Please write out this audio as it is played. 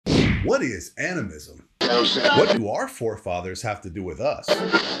What is animism? What do our forefathers have to do with us?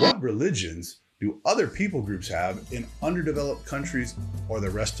 What religions do other people groups have in underdeveloped countries or the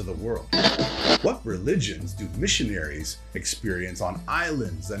rest of the world? What religions do missionaries experience on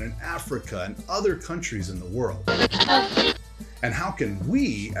islands and in Africa and other countries in the world? And how can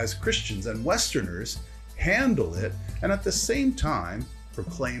we as Christians and Westerners handle it and at the same time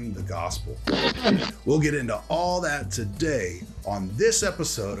proclaim the gospel? We'll get into all that today on this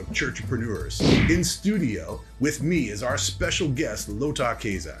episode of Churchpreneurs. In studio with me is our special guest, Lothar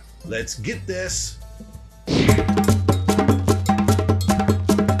Kaiser. Let's get this.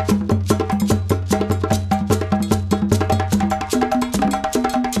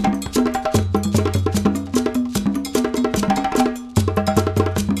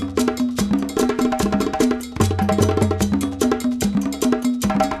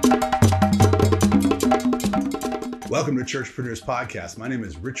 Welcome to Churchpreneurs Podcast. My name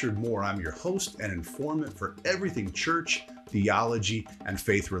is Richard Moore. I'm your host and informant for everything church, theology, and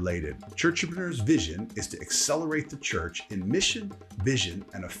faith related. Churchpreneurs' vision is to accelerate the church in mission, vision,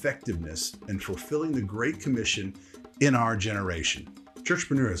 and effectiveness in fulfilling the Great Commission in our generation.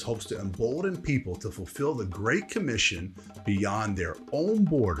 Churchpreneurs hopes to embolden people to fulfill the Great Commission beyond their own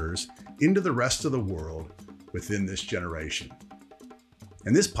borders into the rest of the world within this generation.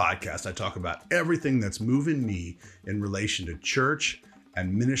 In this podcast, I talk about everything that's moving me in relation to church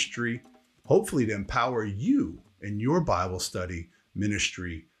and ministry, hopefully to empower you in your Bible study,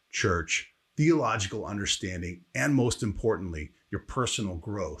 ministry, church, theological understanding, and most importantly, your personal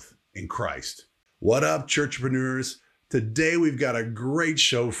growth in Christ. What up, Churchpreneurs? Today, we've got a great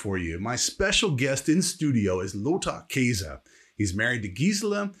show for you. My special guest in studio is Lothar Kaiser. He's married to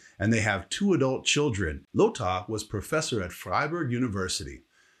Gisela, and they have 2 adult children. Lothar was professor at Freiburg University.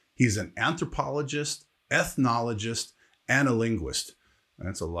 He's an anthropologist, ethnologist, and a linguist.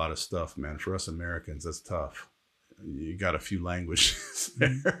 That's a lot of stuff, man. For us Americans, that's tough. You got a few languages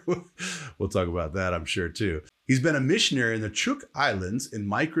there. We'll talk about that, I'm sure, too. He's been a missionary in the Cook Islands in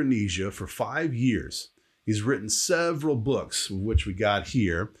Micronesia for 5 years. He's written several books, which we got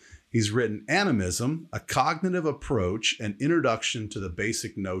here. He's written Animism, A Cognitive Approach, and Introduction to the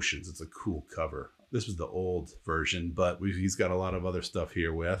Basic Notions. It's a cool cover. This was the old version, but he's got a lot of other stuff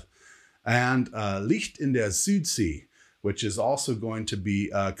here with. And Licht in der Südsee, which is also going to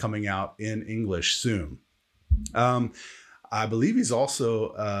be coming out in English soon. I believe he's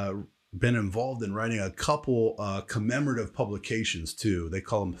also been involved in writing a couple commemorative publications too. They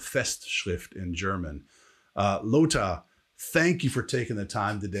call them Festschrift in German. Lothar, thank you for taking the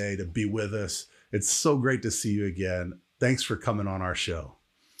time today to be with us. It's so great to see you again. Thanks for coming on our show.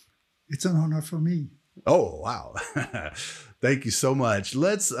 It's an honor for me. Oh, wow. Thank you so much.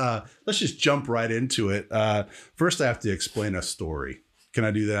 Let's just jump right into it. First, I have to explain a story. Can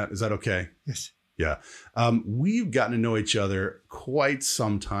I do that? Is that okay? Yes. Yeah. We've gotten to know each other quite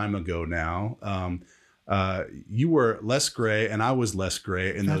some time ago now. You were less gray and I was less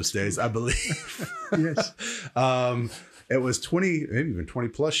gray in those days, I believe. Yes. It was 20, maybe even 20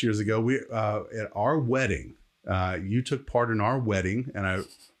 plus years ago. We at our wedding, you took part in our wedding, and I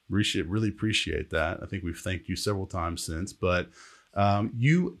really appreciate that. I think we've thanked you several times since, but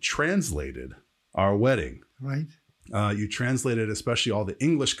you translated our wedding. Right. You translated especially all the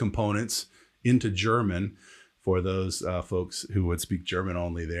English components into German for those folks who would speak German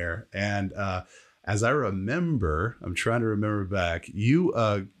only there. And as I remember, I'm trying to remember back, you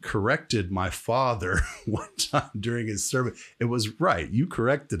corrected my father one time during his sermon. It was right. You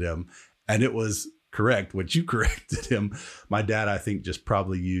corrected him, and it was correct what you corrected him. My dad, I think, just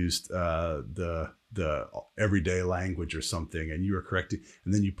probably used the everyday language or something, and you were correcting,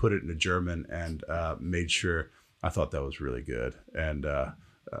 and then you put it into German and made sure. I thought that was really good, and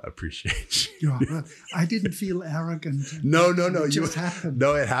appreciate you. Yeah, I didn't feel arrogant. No. It just happened.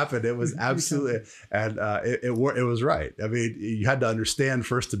 No, it happened. It was absolutely, and it was right. I mean, you had to understand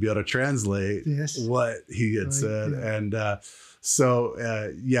first to be able to translate what he had said. Yeah. And so,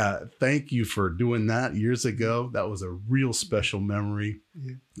 thank you for doing that years ago. That was a real special memory.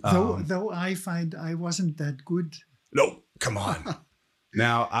 Yeah. Though I find I wasn't that good. No, come on.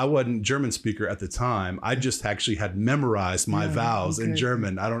 Now, I wasn't German speaker at the time. I just actually had memorized my vowels in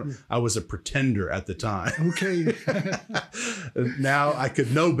German. I was a pretender at the time. Okay. Now I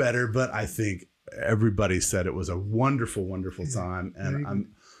could know better, but I think everybody said it was a wonderful, wonderful time. And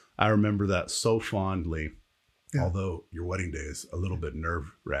I remember that so fondly. Yeah. Although your wedding day is a little bit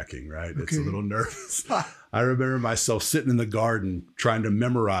nerve-wracking, right? Okay. It's a little nervous. I remember myself sitting in the garden trying to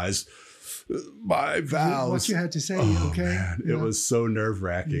memorize my vows. What you had to say, okay? Man, it was so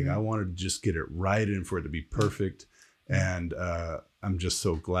nerve-wracking. I wanted to just get it right and for it to be perfect. And I'm just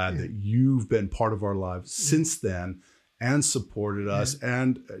so glad that you've been part of our lives since then and supported us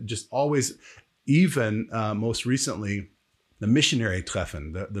and just always, even most recently, the missionary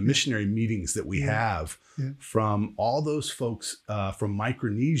treffen, the missionary meetings that we have from all those folks from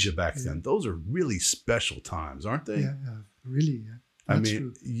Micronesia back then. Those are really special times, aren't they? Yeah, really. Yeah. I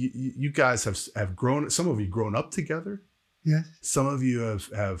mean, you guys have grown, some of you grown up together. Yes. Some of you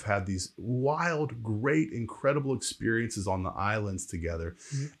have had these wild, great, incredible experiences on the islands together.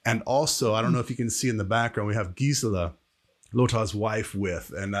 And also, I don't know if you can see in the background, we have Gisela, Lothar's wife,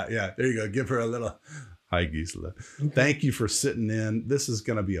 with. And there you go. Give her a little, hi, Gisela. Okay. Thank you for sitting in. This is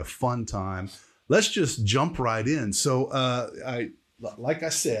going to be a fun time. Let's just jump right in. So like I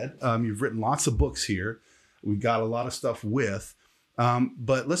said, you've written lots of books here. We got a lot of stuff with.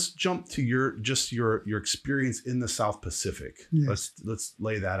 But let's jump to your experience in the South Pacific. Yes. Let's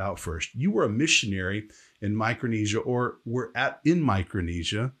lay that out first. You were a missionary in Micronesia, or were in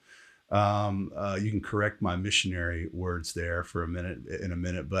Micronesia. You can correct my missionary words there in a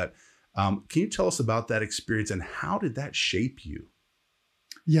minute. But can you tell us about that experience and how did that shape you?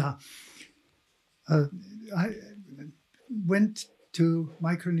 Yeah, I went to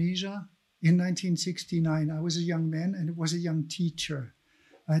Micronesia. In 1969, I was a young man and was a young teacher.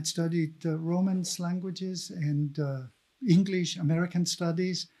 I had studied Romance languages and English, American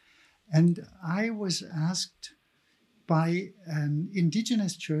studies, and I was asked by an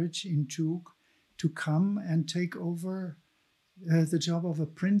indigenous church in Zug to come and take over the job of a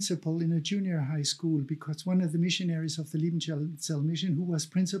principal in a junior high school, because one of the missionaries of the Liebenzell mission, who was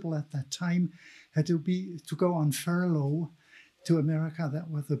principal at that time, had to go on furlough to America. That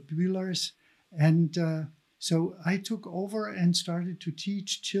were the Bühlers. And so I took over and started to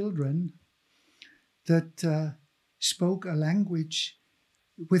teach children that spoke a language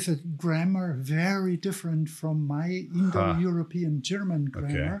with a grammar very different from my Indo-European German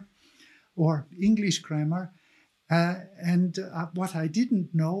grammar or English grammar. And what I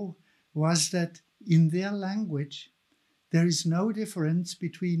didn't know was that in their language, there is no difference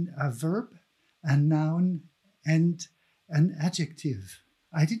between a verb, a noun, and an adjective.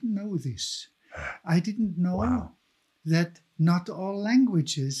 I didn't know this. I didn't know that not all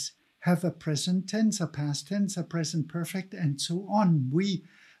languages have a present tense, a past tense, a present perfect, and so on. We,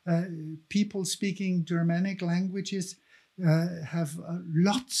 people speaking Germanic languages, have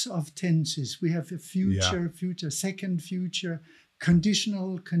lots of tenses. We have a future, second future,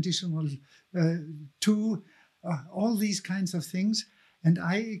 conditional, to, all these kinds of things. And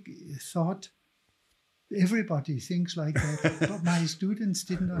I thought, everybody thinks like that, but my students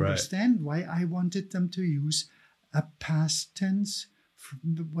didn't understand why I wanted them to use a past tense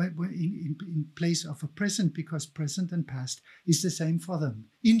in place of a present, because present and past is the same for them.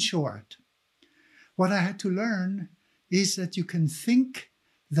 In short, what I had to learn is that you can think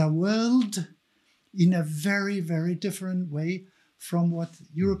the world in a very, very different way from what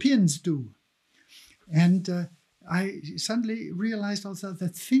Europeans do. And I suddenly realized also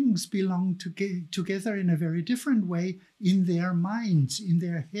that things belong together in a very different way in their minds, in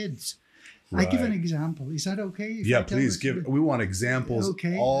their heads. Right. I give an example. Is that okay? Please give. We want examples.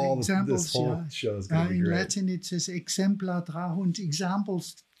 Okay, examples. This whole show is going to be in great. Latin, it says exempla trahunt.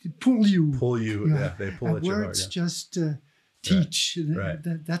 Examples pull you. Pull you. Yeah, they pull at your heart. Words just teach. Right.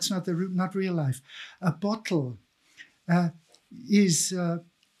 That's not not real life. A bottle is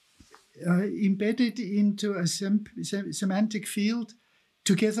embedded into a semantic field,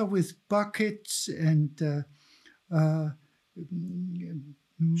 together with buckets and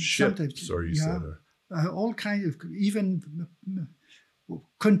ships, or you said, all kinds of, even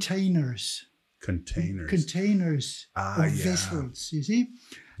containers of vessels. You see,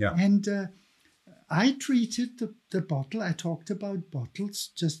 and I treated the bottle. I talked about bottles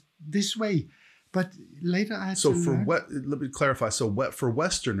just this way. But later I had to learn. Let me clarify. So for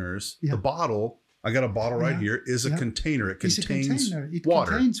Westerners, the bottle, I got a bottle right here, is a container. It contains water. It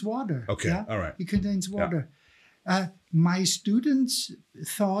contains water. Okay, all right. It contains water. My students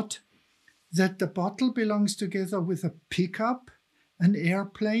thought that the bottle belongs together with a pickup, an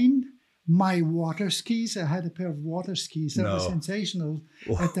airplane, my water skis. I had a pair of water skis that was sensational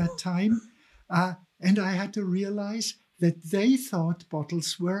at that time. And I had to realize that they thought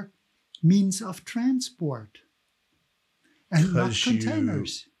bottles were means of transport and not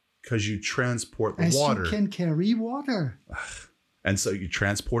containers. Because you transport the water. You can carry water. And so you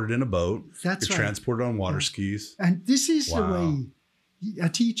transport it in a boat. That's right. Transport it on water skis. And this is the way a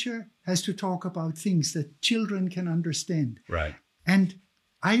teacher has to talk about things that children can understand. Right. And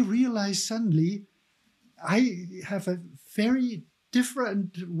I realized suddenly I have a very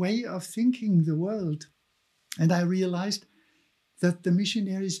different way of thinking the world And I realized that the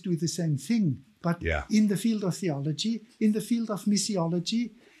missionaries do the same thing, but in the field of theology, in the field of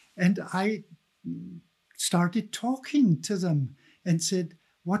missiology. And I started talking to them and said,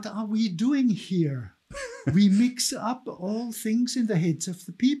 what are we doing here? We mix up all things in the heads of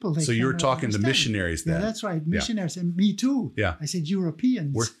the people. So you were talking to missionaries then? Yeah, that's right. Missionaries, and me too. Yeah. I said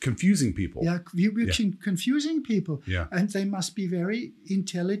Europeans. We're confusing people. Yeah, we're confusing people. Yeah. And they must be very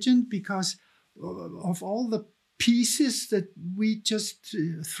intelligent because of all the pieces that we just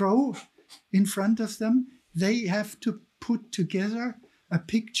throw in front of them. They have to put together a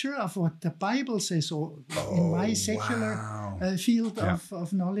picture of what the Bible says, or in my secular field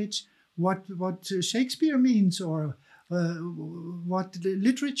of knowledge, what Shakespeare means, or what the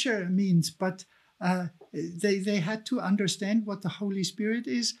literature means. But they had to understand what the Holy Spirit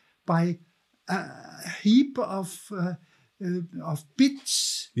is by a heap of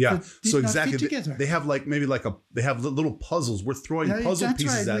bits. Yeah. So not exactly, fit together. they have they have little puzzles. We're throwing puzzle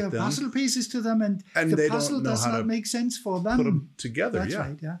pieces at them. We have puzzle pieces to them, and the they puzzle don't know does how not to make sense for them. Put them together. That's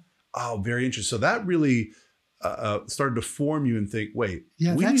right. Yeah. Oh, very interesting. So that really started to form you and think, wait,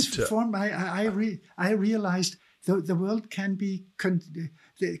 yeah, we that's need to. formed. I realized the world can be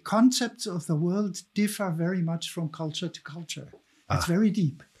the concepts of the world differ very much from culture to culture. It's very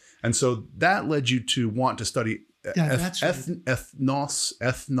deep. And so that led you to want to study ethnology.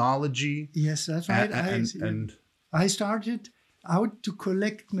 Yes, that's right. And I started out to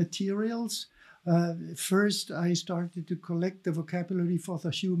collect materials. First, I started to collect the vocabulary for the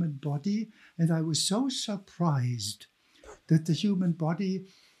human body, and I was so surprised that the human body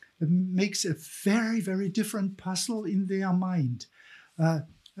makes a very, very different puzzle in their mind.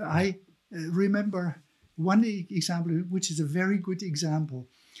 I remember one example, which is a very good example.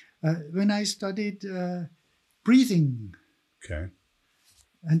 When I studied breathing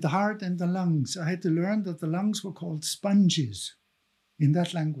and the heart and the lungs, I had to learn that the lungs were called sponges in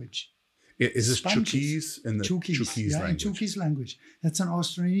that language. Is this Chuukese in the Chuukese language? In Chuukese language. That's an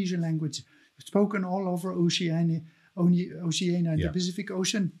Austronesian language spoken all over Oceania and the Pacific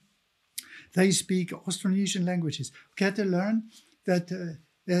Ocean. They speak Austronesian languages. We had to learn that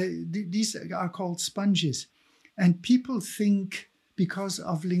these are called sponges. And people think, because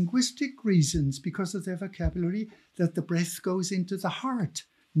of linguistic reasons, because of their vocabulary, that the breath goes into the heart,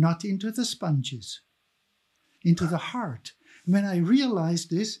 not into the sponges, into the heart. When I realized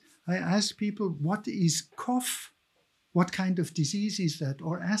this, I asked people, what is cough? What kind of disease is that?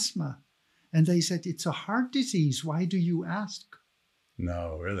 Or asthma? And they said, it's a heart disease. Why do you ask?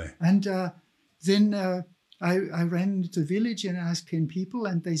 No, really? And then I ran into the village and asked 10 people,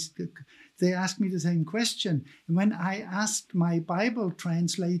 and they asked me the same question. And when I asked my Bible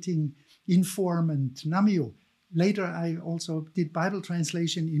translating informant, Namio, later I also did Bible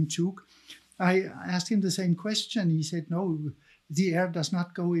translation in Chuuk, I asked him the same question. He said, no, the air does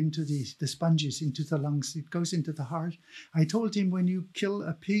not go into the sponges, into the lungs. It goes into the heart. I told him, when you kill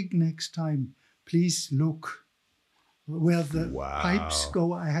a pig next time, please look where the pipes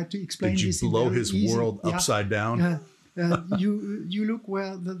go. I had to explain this. Did you blow his world upside down? You look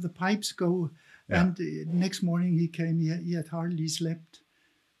where the pipes go. Yeah. And next morning he came, he had hardly slept.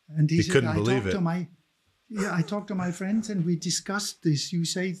 And he said, couldn't believe it. I talked to my friends and we discussed this. You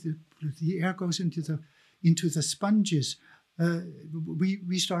say the air goes into the sponges.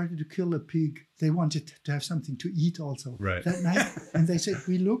 We started to kill a pig. They wanted to have something to eat also that night. And they said,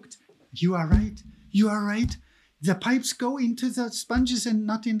 we looked, you are right. You are right. The pipes go into the sponges and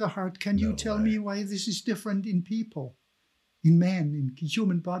not in the heart. Can you tell me why this is different in people, in man, in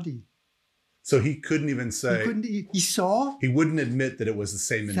human body? So he couldn't even say. He saw. He wouldn't admit that it was the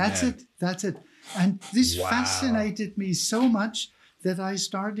same in man. That's it. And this fascinated me so much that I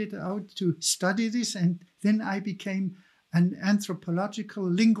started out to study this. And then I became an anthropological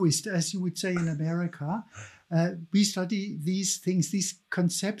linguist, as you would say in America. We study these things, these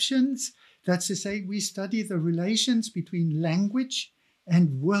conceptions. That's to say, we study the relations between language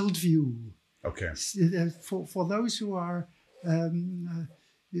and worldview. Okay. For those who are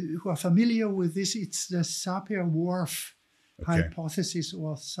familiar with this, it's the Sapir-Whorf hypothesis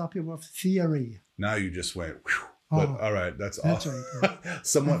or Sapir-Whorf theory. Now you just went, whew. But all right, that's awesome. Right,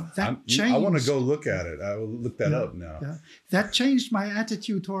 yeah. I want to go look at it. I will look that up now. Yeah. That changed my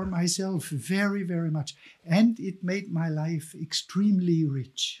attitude toward myself very, very much. And it made my life extremely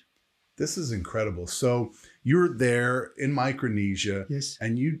rich. This is incredible. So you're there in Micronesia,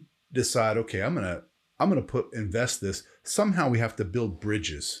 and you decide, okay, I'm gonna invest this. Somehow we have to build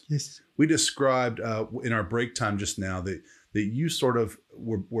bridges. Yes. We described in our break time just now that you sort of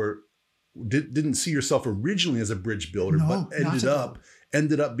didn't see yourself originally as a bridge builder, but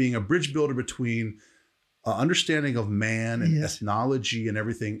ended up being a bridge builder between understanding of man and Yes. ethnology and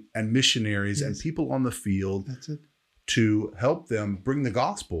everything, and missionaries and Yes. people on the field That's it. to help them bring the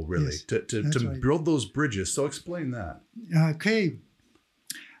gospel, really, Yes, to that's right. build those bridges. So explain that. Okay.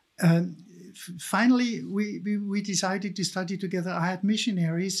 Finally, we decided to study together. I had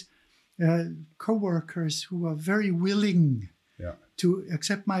missionaries, co-workers who were very willing Yeah. to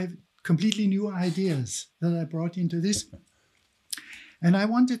accept my completely new ideas that I brought into this. And I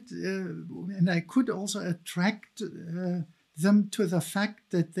wanted, and I could also attract them to the fact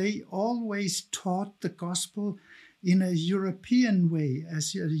that they always taught the gospel in a European way,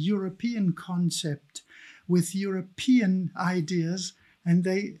 as a European concept, with European ideas. And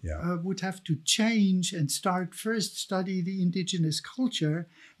they would have to change and start first study the indigenous culture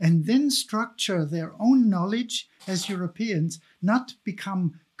and then structure their own knowledge as Europeans, not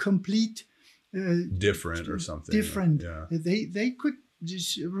become complete Different or something. different. Yeah. They could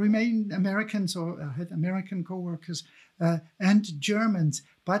just remain Americans, or had American co-workers and Germans,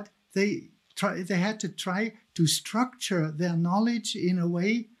 but they had to try to structure their knowledge in a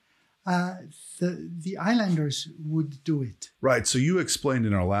way the islanders would do it. Right. So you explained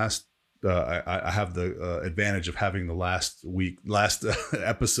in our last, I have the advantage of having the last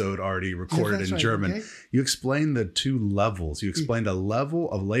episode already recorded that's in right, German. okay. You explained the two levels. You explained a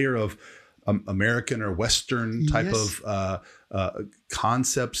layer of American or Western type Yes. of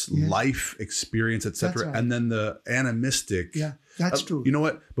concepts, Yes. life experience, etc., That's right. and then the animistic. Yeah, that's true. You know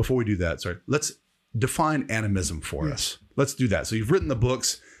what? Before we do that, sorry, let's define animism for us. Let's do that. So you've written the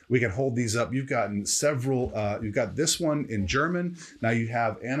books. We can hold these up. You've gotten several. You've got this one in German. Now you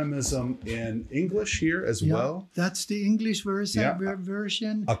have animism in English here as Yeah, well. that's the English version. Yeah.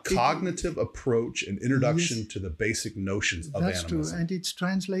 version. A cognitive approach and introduction Yes. to the basic notions of That's true, animism. and it's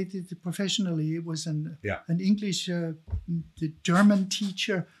translated professionally. It was an Yeah. English, the German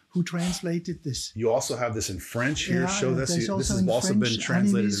teacher who translated this. You also have this in French here. Yeah, Show this. there's This also has in also been French,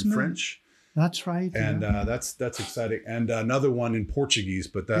 translated in animisme. French, That's right. and yeah. that's exciting. And another one in Portuguese,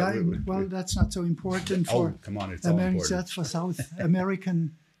 but that Yeah, well, that's not so important for come on, it's all important. That's for South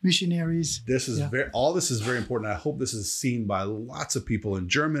American missionaries. This is Yeah. all this is very important. I hope this is seen by lots of people in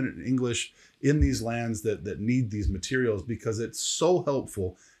German and English in these lands that need these materials, because it's so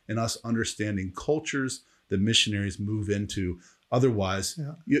helpful in us understanding cultures that missionaries move into. Otherwise,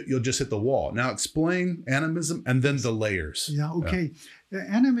 Yeah. you'll just hit the wall. Now explain animism and then the layers. Yeah, okay.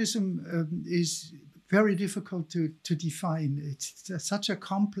 Animism is very difficult to define. It's such a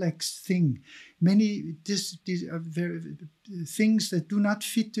complex thing. Many things that do not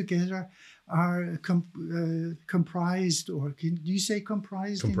fit together are comprised, or do you say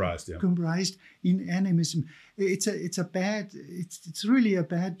comprised? Comprised, yeah. Comprised in animism. It's really a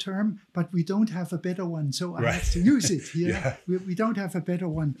bad term, but we don't have a better one, so I have to use it here. Yeah. We don't have a better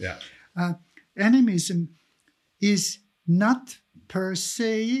one. Yeah. Animism is not per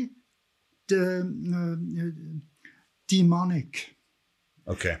se demonic.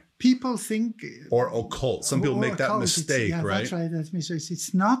 Okay. People think, Or occult. Some people or make that occult. mistake, Yeah, right? that's right. That's mistake.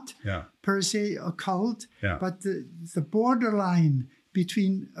 It's not Yeah. per se occult, Yeah. but the borderline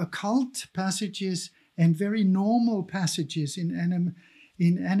between occult passages and very normal passages in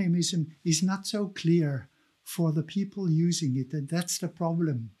animism is not so clear for the people using it, and that's the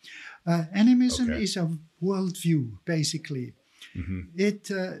problem. Animism Okay. is a worldview, basically. Mm-hmm. It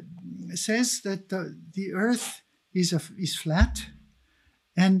says that the Earth is flat,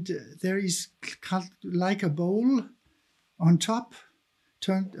 and there is like a bowl on top,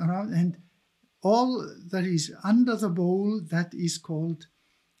 turned around, and all that is under the bowl, that is called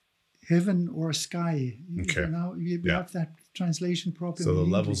heaven or sky. Okay. Now we Yeah. have that translation problem. So the in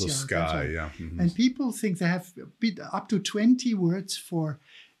levels of English, yeah, that's sky, right. yeah. Mhm. And people think they have up to 20 words for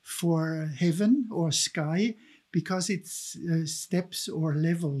heaven or sky, because it's steps or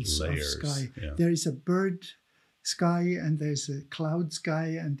levels Layers, of sky. yeah. There is a bird sky, and there's a cloud sky,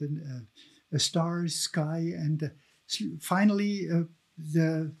 and a star sky, and finally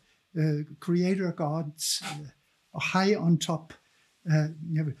the creator gods high on top.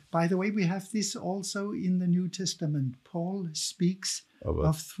 By the way, we have this also in the New Testament. Paul speaks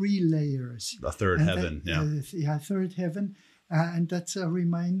of 3 layers. A third And heaven, that, yeah. third heaven. And that's a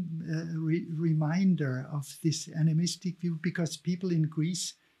reminder of this animistic view, because people in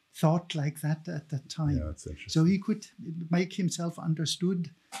Greece thought like that at that time. Yeah, that's interesting. So he could make himself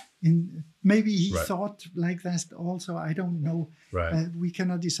understood. Maybe he Right. thought like that also. I don't know. Right. We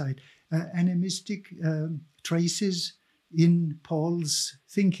cannot decide. Animistic traces in Paul's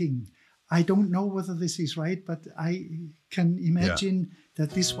thinking. I don't know whether this is right, but I can imagine that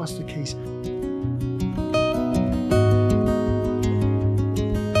this was the case.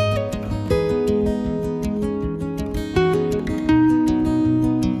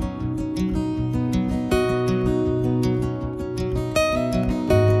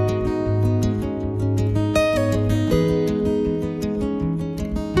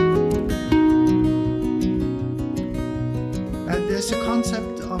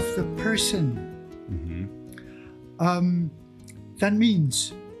 concept of the person. That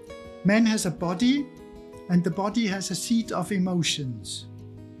means man has a body, and the body has a seat of emotions.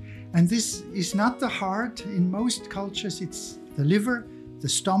 And this is not the heart. In most cultures, it's the liver, the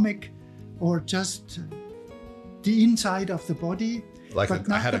stomach, or just the inside of the body, but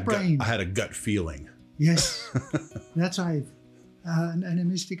not the brain. I had a gut feeling. Yes, that's right. An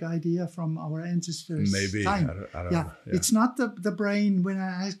animistic idea from our ancestors' Maybe. time. I don't yeah. know. Yeah. It's not the brain. When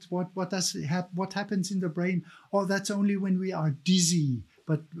I asked what happens in the brain, that's only when we are dizzy,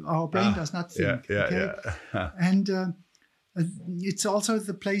 but our brain does not think. Yeah. And it's also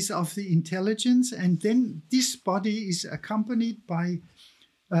the place of the intelligence. And then this body is accompanied by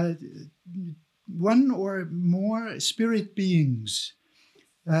one or more spirit beings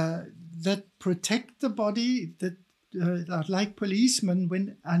that protect the body, that are like policemen.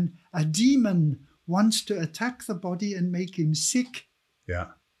 When a demon wants to attack the body and make him sick,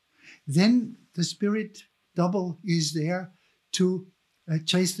 then the spirit double is there to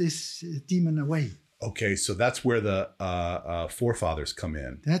chase this demon away. Okay, so that's where the forefathers come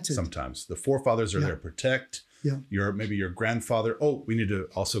in. That's it. Sometimes the forefathers are there to protect. Yeah. Maybe your grandfather. Oh, we need to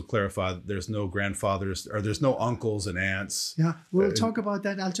also clarify there's no grandfathers, or there's no uncles and aunts. Yeah, we'll talk about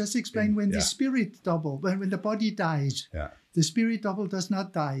that. I'll just explain when the spirit double, when the body dies, the spirit double does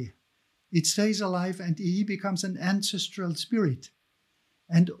not die. It stays alive and he becomes an ancestral spirit.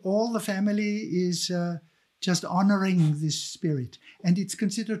 And all the family is just honoring this spirit. And it's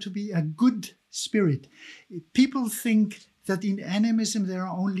considered to be a good spirit. People think that in animism there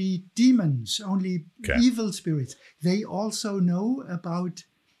are only demons, only evil spirits. They also know about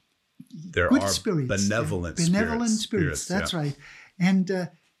good spirits. Benevolent spirits. That's right. And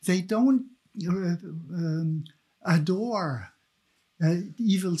they don't adore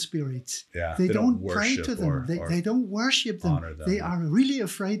evil spirits. Yeah, they don't pray to them. They don't worship them. Honor them. They are really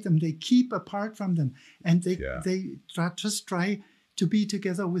afraid of them. They keep apart from them. And they just try to be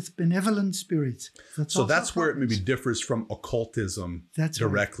together with benevolent spirits. That's where it maybe differs from occultism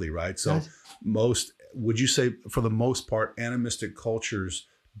directly, right? So would you say for the most part, animistic cultures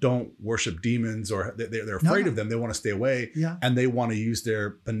don't worship demons, or they're afraid of them. They want to stay away, and they want to use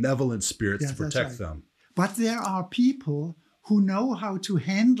their benevolent spirits to protect them. But there are people who know how to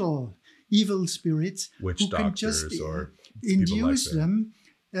handle evil spirits, witch who doctors can just or induce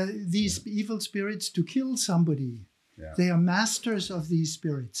these evil spirits to kill somebody. Yeah. They are masters of these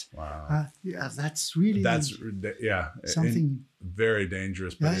spirits. Wow. That's really something very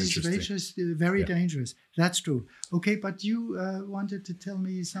dangerous, but interesting. Very dangerous. That's true. Okay, but you wanted to tell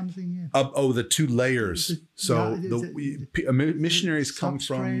me something. The two layers. Missionaries come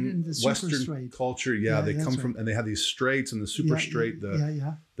from Western culture. They come from, and they have these straights and the super straight.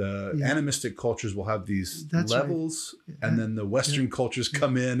 The animistic cultures will have these levels, and then the Western cultures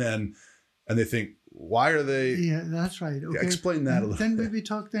come in and they think, why are they? Yeah, that's right. Okay. Explain that a little bit. Then we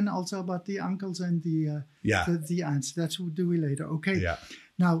talk then also about the uncles and the aunts. That's what we'll do later. Okay. Yeah.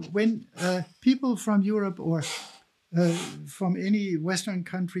 Now, when people from Europe or from any Western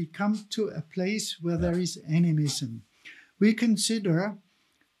country come to a place where there is animism, we consider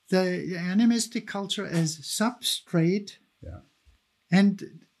the animistic culture as substrate,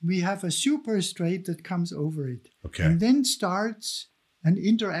 and we have a superstrate that comes over it. Okay. And then starts an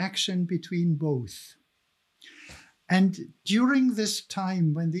interaction between both. And during this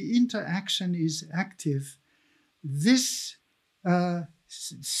time, when the interaction is active, this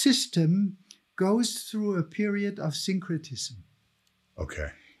system goes through a period of syncretism. Okay.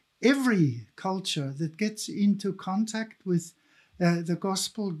 Every culture that gets into contact with the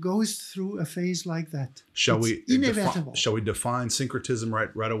gospel goes through a phase like that. Inevitable. Shall we define syncretism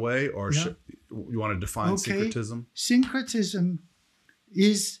right away, or you want to define syncretism? Syncretism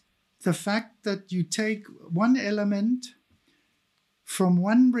is the fact that you take one element from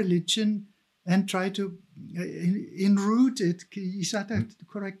one religion and try to enroot it. Is that a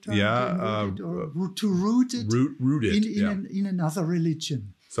correct term? To root it. Root it in another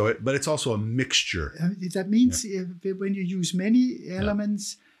religion. But it's also a mixture. That means when you use many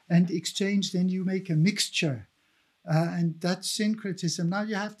elements and exchange, then you make a mixture, and that's syncretism. Now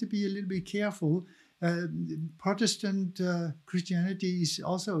you have to be a little bit careful. Protestant Christianity is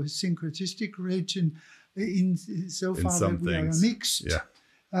also a syncretistic religion in so far that we are a mixed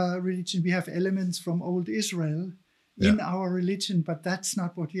religion. We have elements from old Israel in our religion, but that's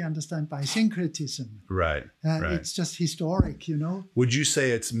not what we understand by syncretism. Right. It's just historic, Would you say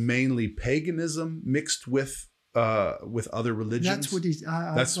it's mainly paganism mixed with with other religions? That's what is.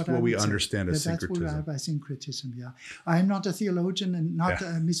 That's what we understand as syncretism. That's what by syncretism. Yeah, I'm not a theologian and not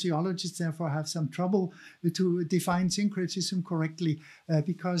a missiologist. Therefore, I have some trouble to define syncretism correctly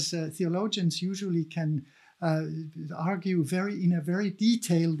because theologians usually can argue in a very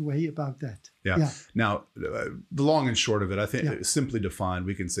detailed way about that. Yeah. Now, the long and short of it, I think, simply defined,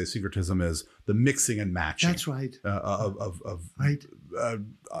 we can say syncretism is the mixing and matching. That's right. Of right.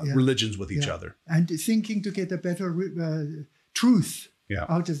 Religions with each other, and thinking to get a better truth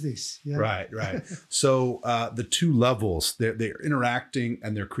out of this. Yeah. Right. So the two levels, they're interacting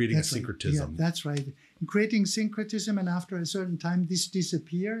and they're creating a syncretism. Right. Yeah, that's right. Creating syncretism, and after a certain time, this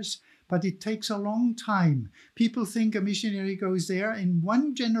disappears. But it takes a long time. People think a missionary goes there in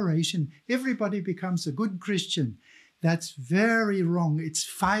one generation, everybody becomes a good Christian. That's very wrong. It's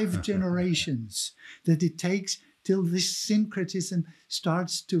 5 generations that it takes till this syncretism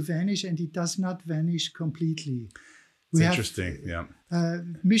starts to vanish, and it does not vanish completely. It's interesting,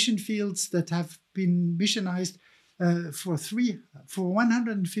 mission fields that have been missionized for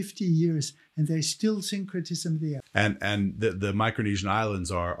 150 years, and there's still syncretism there. And the Micronesian islands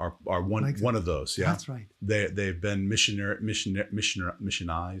are one of those. Yeah, that's right. They've been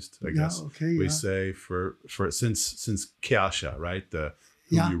missionized. I guess we say for since Kiasha, right? Who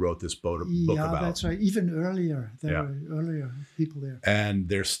you wrote this book about. Yeah, that's right. Even earlier, there were earlier people there. And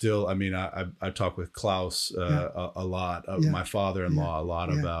there's still. I mean, I talk with Klaus a lot. My father-in-law a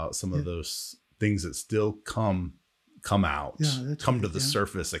lot about some of those things that still come out, come to the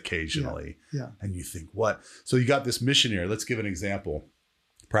surface occasionally. And you think, what? So you got this missionary. Let's give an example,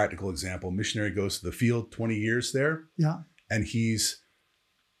 practical example. Missionary goes to the field, 20 years there. Yeah. And he's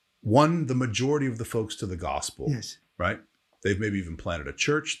won the majority of the folks to the gospel. Yes. Right? They've maybe even planted a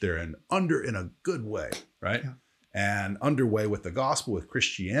church. They're in a good way, right? Yeah. And underway with the gospel, with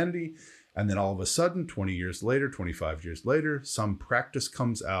Christianity. And then all of a sudden, 20 years later, 25 years later, some practice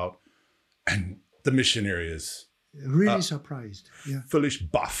comes out and the missionary is really surprised. Yeah. Völlig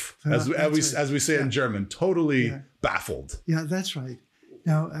baff, as we say in German, totally baffled. Yeah, that's right.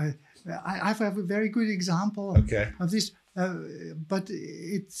 Now, I have a very good example of this, but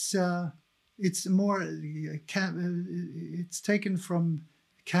it's more, it's taken from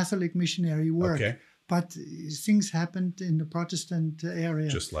Catholic missionary work. Okay. But things happened in the Protestant area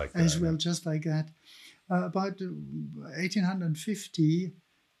just like that, as well, just like that. About 1850,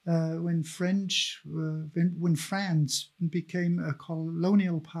 when France became a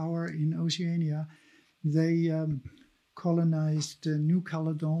colonial power in Oceania, they colonized New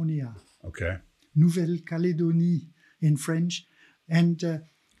Caledonia. Okay. Nouvelle-Calédonie in French. And do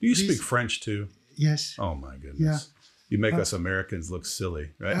you speak French too? Yes. Oh my goodness. Yeah. You make us Americans look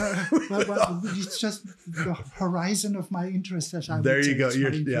silly, right? Well, it's just the horizon of my interest that I there would you go. You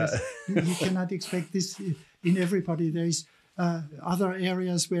cannot expect this in everybody. There's other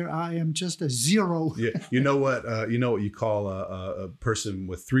areas where I am just a zero. Yeah. You know what you call a person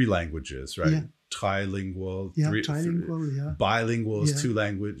with 3 languages, right? Yeah. Trilingual. Trilingual. Yeah. Bilingual is 2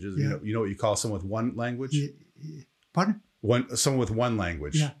 languages. Yeah. You know what you call someone with 1 language? Pardon? Someone with 1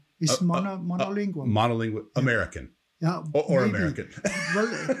 language. Yeah. It's monolingual. Monolingual. American. Yeah, or American. Well,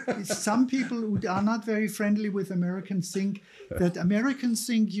 some people who are not very friendly with Americans think that Americans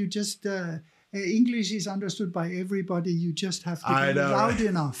think you just English is understood by everybody. You just have to be loud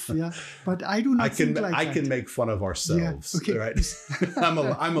enough. Yeah, but I do not think like that. I can make fun of ourselves. Yeah, okay. Right? I'm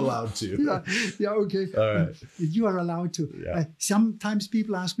allowed to. Yeah. Okay. All right. You are allowed to. Yeah. Sometimes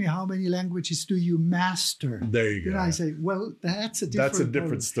people ask me, how many languages do you master? There you go. And I say, well, that's a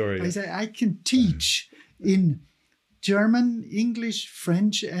different story. I say I can teach in German, English,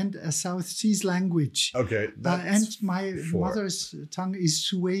 French, and a South Seas language. Okay. And my mother's tongue is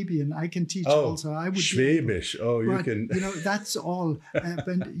Swabian. I can teach also. I would Schwäbisch. You can. That's all.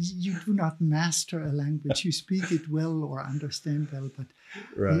 But you do not master a language. You speak it well or understand well, but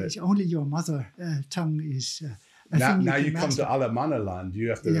only your mother tongue is. Now you come to Alemannerland. You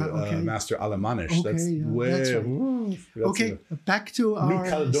have to master Alemannisch. Back to our New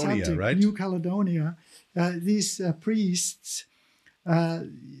Caledonia, subject, right? New Caledonia. These priests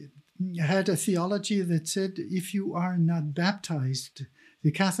had a theology that said, if you are not baptized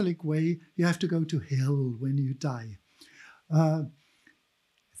the Catholic way, you have to go to hell when you die.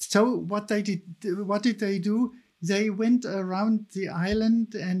 So what did they do? They went around the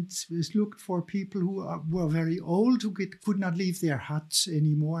island and looked for people who were very old, who could not leave their huts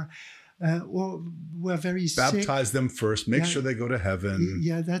anymore, or were very sick. Baptize them first, make sure they go to heaven.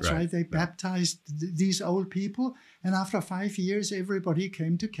 Yeah, that's right. They baptized these old people, and after 5 years, everybody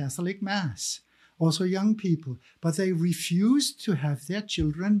came to Catholic Mass, also young people. But they refused to have their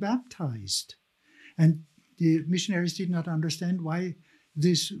children baptized. And the missionaries did not understand why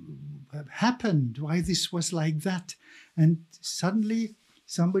this happened, why this was like that. And suddenly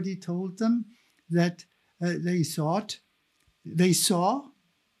somebody told them that they saw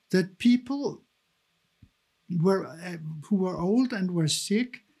that people who were old and were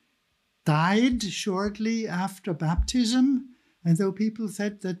sick died shortly after baptism. And though people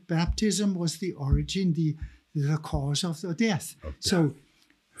said that baptism was the origin, the cause of the death. Okay. So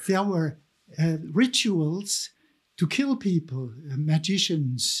there were rituals to kill people,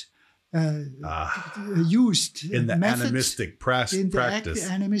 magicians used in the animistic practice.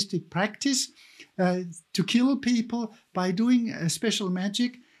 Animistic practice to kill people by doing a special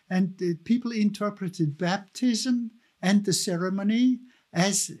magic. And people interpreted baptism and the ceremony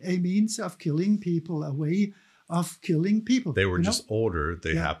as a means of killing people, a way of killing people. They were just older.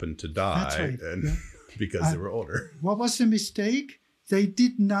 They happened to die. That's right. And because they were older. What was the mistake? They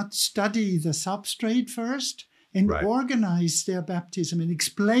did not study the substrate first and organize their baptism and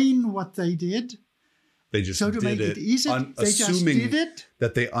explain what they did. They just so to did make it easy, they assuming just did it.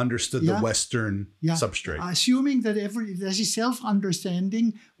 That they understood the Western substrate. Assuming that there's a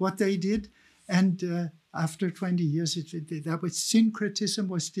self-understanding what they did. And after 20 years, that was syncretism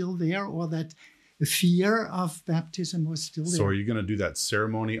was still there, or that fear of baptism was still there. So are you going to do that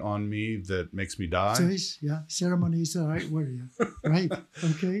ceremony on me that makes me die? Ceremony is the right word. Yeah. Right.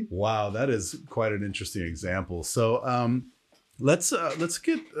 Okay. Wow, that is quite an interesting example. So let's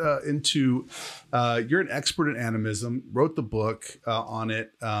get into. You're an expert in animism. Wrote the book on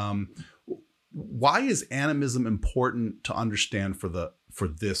it. Why is animism important to understand for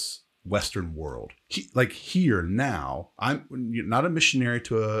this Western world? Like here now, I'm not a missionary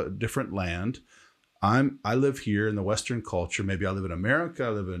to a different land. I live here in the Western culture. Maybe I live in America. I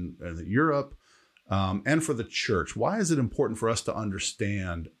live in Europe, and for the church. Why is it important for us to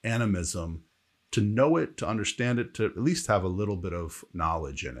understand animism, to know it, to understand it, to at least have a little bit of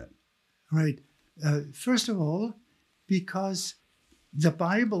knowledge in it? Right. First of all, because the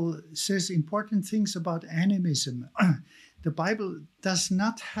Bible says important things about animism. The Bible does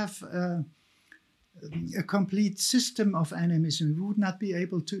not have a complete system of animism. We would not be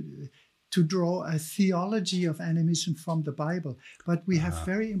able to draw a theology of animism from the Bible. But we have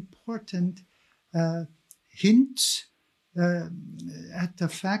very important hints at the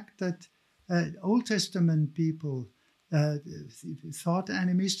fact that Old Testament people thought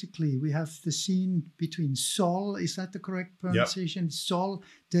animistically. We have the scene between Saul, is that the correct pronunciation? Yep. Saul,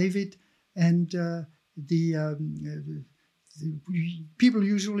 David, and people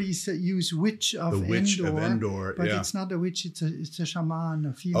usually use witch of Endor, but it's not a witch; it's a shaman,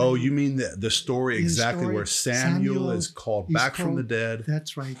 a female. Oh, you mean the story exactly where Samuel is called back from the dead?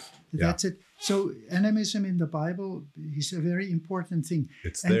 That's right. Yeah. That's it. So animism in the Bible is a very important thing.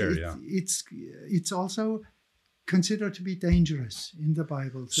 It's there, It's also considered to be dangerous in the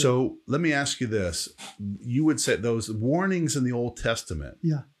Bible. So let me ask you this: you would say those warnings in the Old Testament,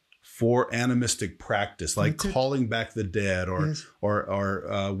 for animistic practice, like calling back the dead, or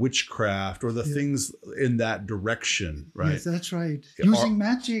witchcraft, or the things in that direction, right? Yes, that's right. Using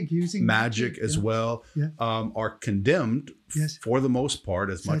magic as well, are condemned for the most part,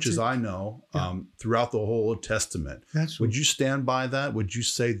 as much as I know, throughout the whole Old Testament. That's Would you stand by that? Would you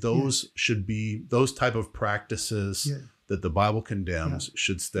say those should be those type of practices that the Bible condemns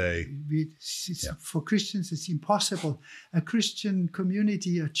should stay? For Christians, it's impossible. A Christian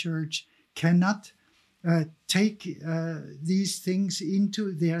community, a church, cannot take these things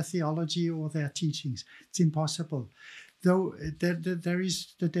into their theology or their teachings. It's impossible. Though there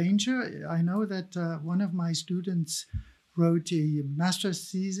is the danger. I know that one of my students wrote a master's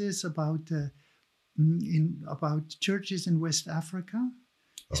thesis about churches in West Africa,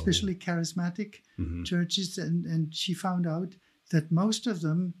 especially charismatic churches, and she found out that most of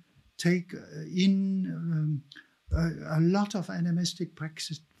them take in a lot of animistic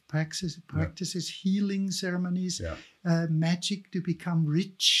practices, healing ceremonies, magic to become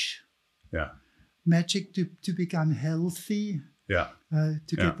rich, magic to become healthy,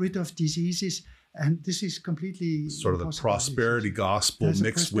 to get rid of diseases. And this is completely sort of the prosperity gospel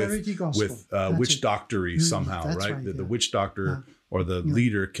mixed with witch doctory somehow, right? The witch doctor or the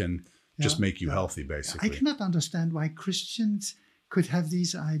leader can just make you healthy, basically. I cannot understand why Christians could have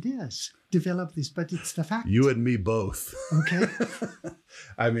these ideas, develop this, but it's the fact. You and me both. Okay.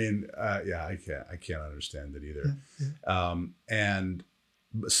 I mean, I can't understand it either. And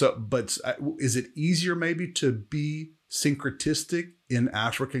so, but is it easier maybe to be syncretistic in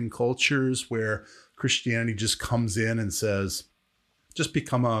African cultures where Christianity just comes in and says, just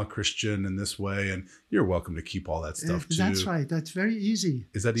become a Christian in this way, and you're welcome to keep all that stuff too? That's right. That's very easy.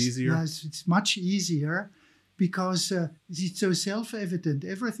 Is that easier? Yes, it's much easier because it's so self-evident.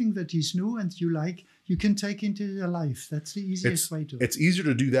 Everything that is new and you like, you can take into your life. That's the easiest way to. It's easier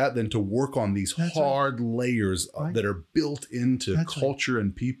to do that than to work on these hard layers that are built into culture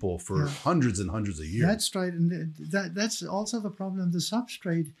and people for hundreds and hundreds of years. That's right. And that's also the problem. The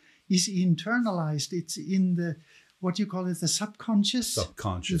substrate is internalized. It's in the, what you call it, the subconscious.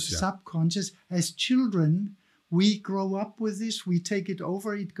 Subconscious. As children, we grow up with this. We take it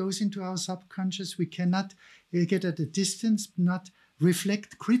over. It goes into our subconscious. We cannot get at a distance, not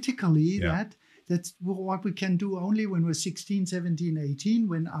reflect critically that. That's what we can do only when we're 16, 17, 18,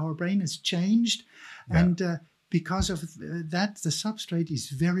 when our brain has changed. Yeah. And because of that, the substrate is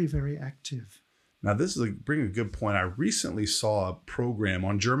very, very active. Now, this is bringing a good point. I recently saw a program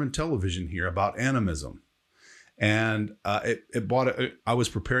on German television here about animism. And I was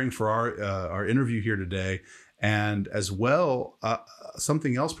preparing for our interview here today. And as well,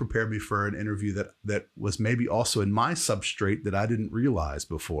 something else prepared me for an interview that was maybe also in my substrate that I didn't realize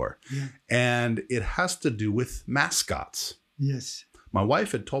before. Yeah. And it has to do with mascots. Yes. My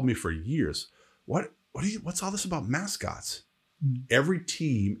wife had told me for years, what's all this about mascots? Mm. Every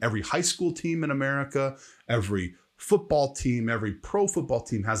team, every high school team in America, every football team, every pro football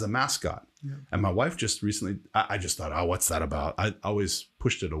team has a mascot. Yeah. And my wife just recently, I just thought, oh, what's that about? I always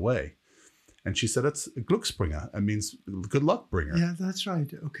pushed it away. And she said, it's Glücksbringer. It means good luck bringer. Yeah, that's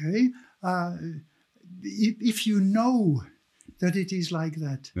right. Okay. If you know that it is like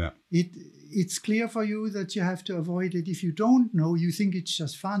that, it's clear for you that you have to avoid it. If you don't know, you think it's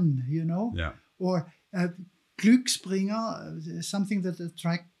just fun, Yeah. Or Glücksbringer, something that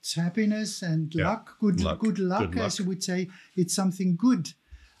attracts happiness and luck, good luck, as you would say. It's something good.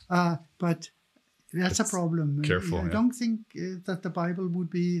 But that's a problem. Careful. I don't think that the Bible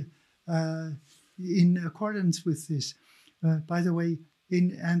would be in accordance with this. By the way,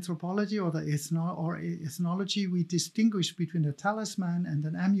 in anthropology or ethnology, we distinguish between a talisman and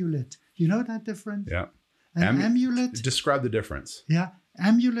an amulet. You know that difference? Yeah. An amulet. Describe the difference. Yeah.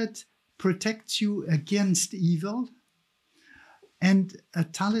 Amulet protects you against evil, and a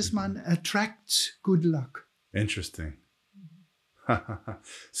talisman attracts good luck. Interesting.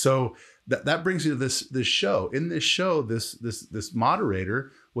 So that brings you to this show. In this show, this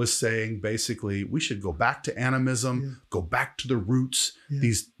moderator was saying basically we should go back to animism, go back to the roots.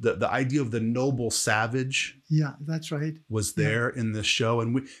 Yeah. The idea of the noble savage. Yeah, that's right. Was there in this show,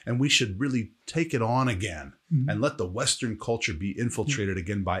 and we should really take it on again and let the Western culture be infiltrated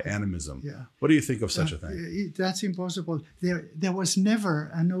again by animism. Yeah. What do you think of such a thing? That's impossible. There was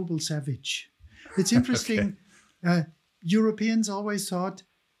never a noble savage. It's interesting. Okay. Europeans always thought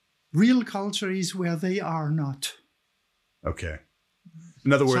real culture is where they are not. Okay.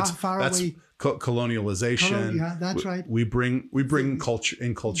 In other words, that's away. Colonialization. Yeah, that's right. We bring culture,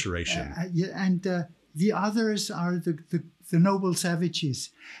 enculturation. And the others are the noble savages.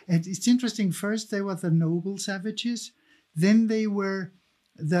 And it's interesting. First, they were the noble savages. Then they were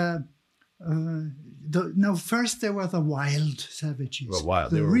first they were the wild savages.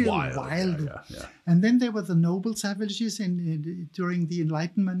 They were real wild. Yeah. And then there were the noble savages during the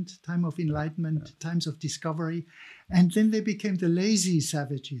Enlightenment, times of discovery. And then they became the lazy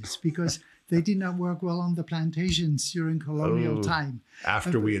savages because they did not work well on the plantations during colonial time.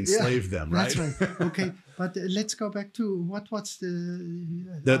 After we enslaved them, right? That's right. Okay, but let's go back to what's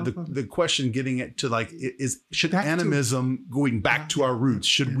the question getting it to should animism going back to our roots,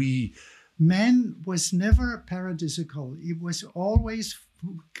 should we... Man was never paradisical. It was always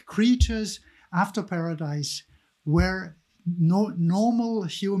creatures after paradise were normal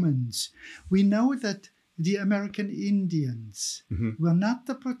humans. We know that the American Indians were not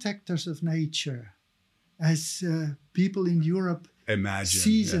the protectors of nature as people in Europe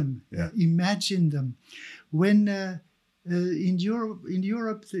imagine them. When in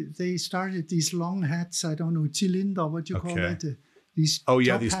Europe they started these long hats, I don't know, cylinder, what you call it? These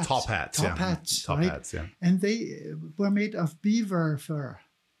top hats. Top hats, yeah. And they were made of beaver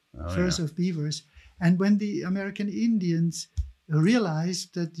furs of beavers. And when the American Indians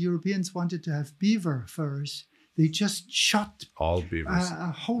realized that Europeans wanted to have beaver furs, they just shot all beavers,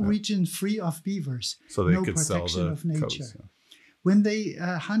 a whole region free of beavers. So they could sell the of nature. Coats, yeah. When they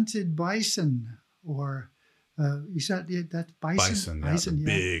hunted bison, or is that bison? Bison,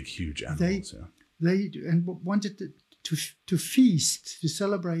 big, huge animals. They wanted to feast, to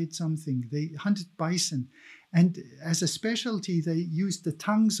celebrate something. They hunted bison. And as a specialty, they used the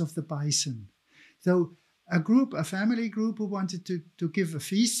tongues of the bison. So a family group who wanted to give a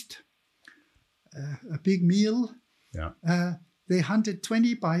feast, a big meal, they hunted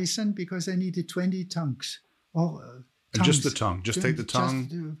 20 bison because they needed 20 tongues. Or And just the tongue. Just take the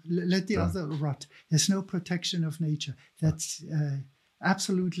tongue. Let the other rot. There's no protection of nature. That's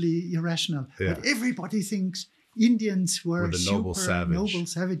absolutely irrational. Yeah. But everybody thinks Indians were the noble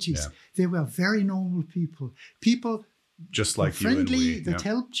savages. Yeah. They were very normal people. People just like friendly, you and we. that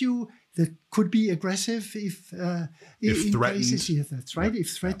helped you, that could be aggressive if in threatened. cases. Yeah, that's right.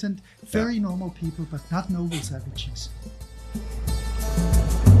 If threatened, very normal people, but not noble savages.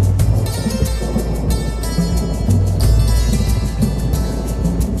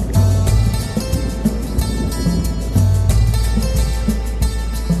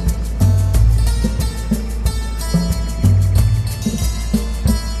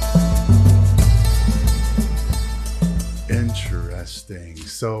 Interesting.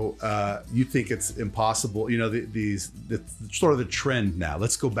 So you think it's impossible? You know, the sort of the trend now.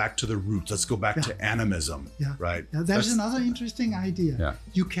 Let's go back to the roots. Let's go back to animism. Yeah. Right. Now, there's another interesting idea. Yeah.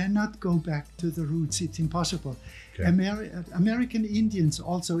 You cannot go back to the roots. It's impossible. Okay. American Indians,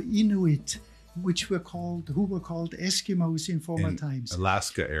 also Inuit, who were called Eskimos in former times,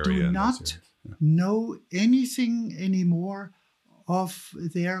 Alaska area. do not know anything anymore of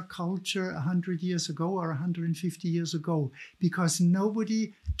their culture 100 years ago or 150 years ago, because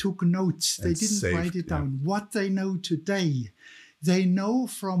nobody took notes. They didn't write it down. What they know today, they know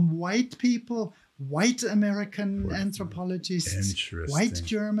from white people, white American anthropologists, white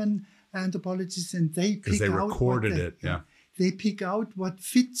German anthropologists, and they pick out recorded it. Yeah. They pick out what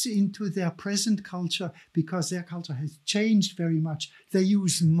fits into their present culture, because their culture has changed very much. They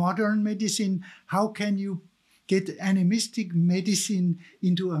use modern medicine. How can you get animistic medicine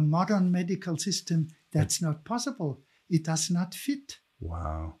into a modern medical system? That's not possible. It does not fit.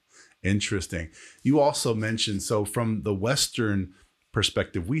 Wow. Interesting. You also mentioned, so from the Western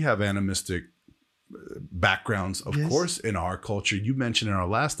perspective, we have animistic backgrounds, of course, in our culture. You mentioned in our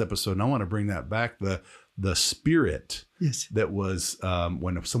last episode, and I want to bring that back, the spirit that was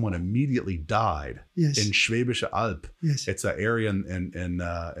when someone immediately died in Schwäbische Alb. It's an area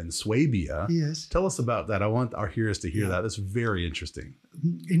in Swabia. Tell us about that. I want our hearers to hear that. That's very interesting.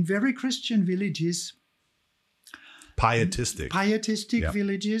 In very Christian villages, pietistic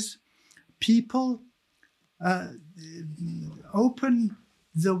villages, people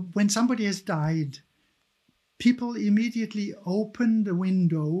when somebody has died, people immediately open the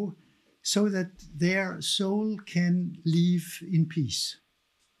window so that their soul can leave in peace,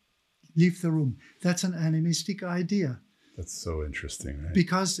 leave the room. That's an animistic idea. That's so interesting, right?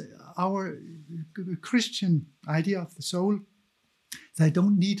 Because our Christian idea of the soul, they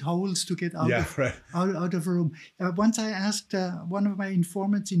don't need holes to get out of a room. Once I asked one of my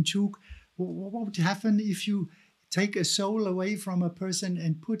informants in Chuk, what would happen if you take a soul away from a person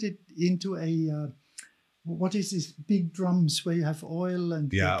and put it into a what is this big drums where you have oil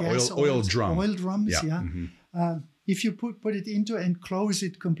and gas? Oil drums. Mm-hmm. If you put it into and close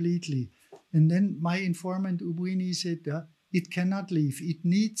it completely, and then my informant Ubwini said it cannot leave. It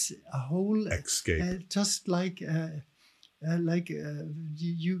needs a whole escape, just like you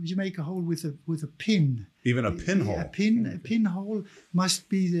make a hole with a pin. Even a pinhole. A pinhole must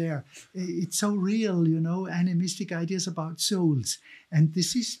be there. It's so real, animistic ideas about souls. And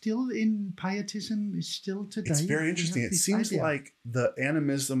this is still in pietism, is still today. It's very interesting. It seems like the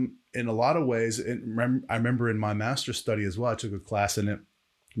animism in a lot of ways, I remember in my master's study as well, I took a class in it,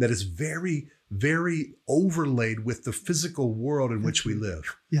 that is very, very overlaid with the physical world in which we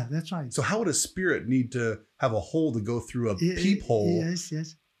live. Yeah, that's right. So how would a spirit need to have a hole to go through a peephole? Yes.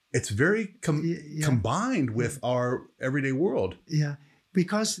 It's very combined with our everyday world. Yeah,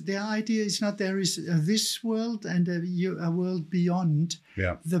 because the idea is not there is this world and a world beyond.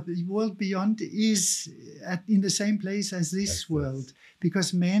 Yeah. The world beyond is in the same place as this world,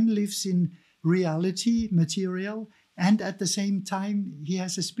 because man lives in reality, material, and at the same time he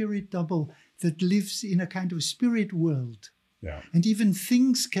has a spirit double that lives in a kind of spirit world. Yeah. And even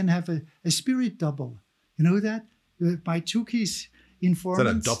things can have a spirit double. You know that? My Chuki's informants.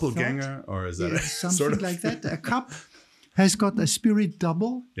 Is that a doppelganger or is that something sort of like that? A cup has got a spirit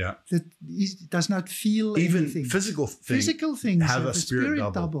double that does not feel even anything. Physical things have a spirit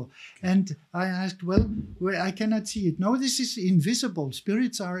double. And I asked, well, I cannot see it. No, this is invisible.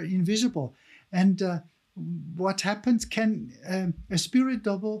 Spirits are invisible. And what happens? Can a spirit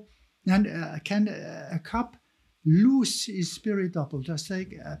double and can a cup lose his spirit double? Just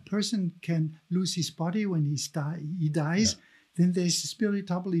like a person can lose his body when he dies. Yeah. Then there's a spirit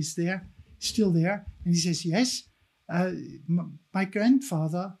double is there, still there. And he says, yes, my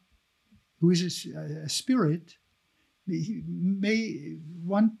grandfather, who is a spirit, he may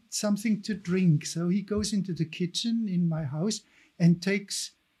want something to drink. So he goes into the kitchen in my house and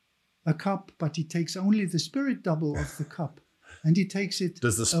takes a cup, but he takes only the spirit double of the cup, and he takes it.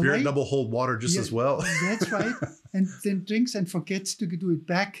 Does the spirit away. double hold water just as well? That's right. And then drinks and forgets to do it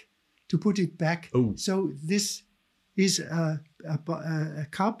back, to put it back. Oh. So this is a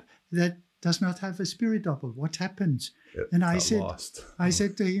cup that does not have a spirit double. What happens? And I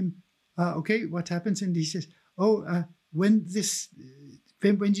said to him, okay, what happens? And he says, when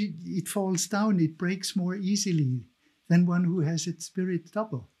it falls down, it breaks more easily than one who has its spirit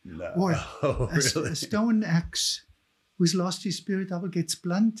double. No. Or Really? a stone axe who's lost his spirit double gets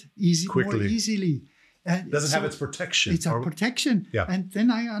blunt more easily. And doesn't have its protection. It's a protection. Yeah. And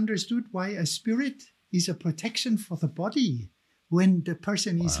then I understood why a spirit is a protection for the body when the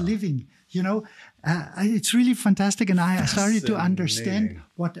person is living. It's really fantastic. And I started to understand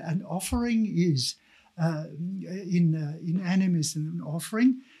what an offering is. In animism, an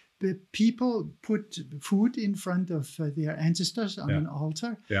offering, the people put food in front of their ancestors on an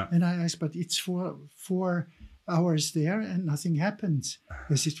altar. Yeah. And I asked, but it's 4 hours there and nothing happens.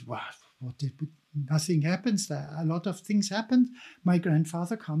 I said, nothing happens there. A lot of things happen. My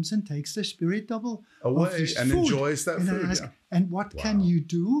grandfather comes and takes the spirit double away of his and food. enjoys that and food. I ask, and what can you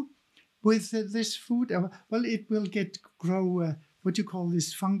do with this food? Well, it will grow what you call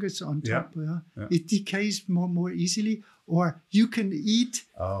this fungus on top. Yeah. It decays more easily. Or you can eat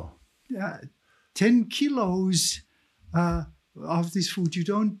 10 kilos of this food. You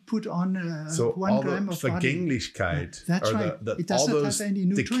don't put on 1 gram of Vergänglichkeit. That's right. It doesn't all those have any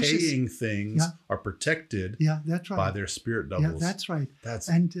nutrition. decaying things are protected that's right. by their spirit doubles. Yeah, that's right.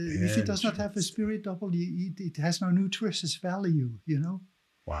 If it does not have a spirit double, it has no nutritious value,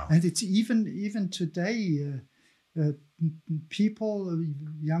 Wow. And it's even today, people,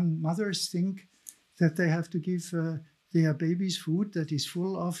 young mothers think that they have to give their babies food that is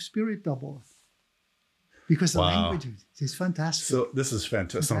full of spirit double. Because the language is fantastic. So this is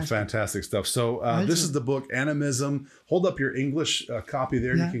some fantastic stuff. So this is the book, Animism. Hold up your English copy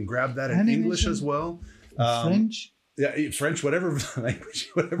there. You can grab that in Animism, English as well. French. Yeah, French, whatever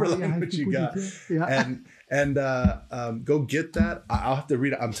language you got. And go get that. I'll have to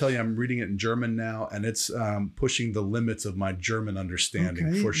read it. I'm telling you, I'm reading it in German now, and it's pushing the limits of my German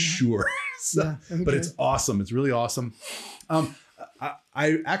understanding for sure. But it's awesome. It's really awesome.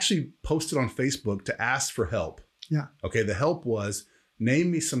 I actually posted on Facebook to ask for help. Yeah. Okay. The help was,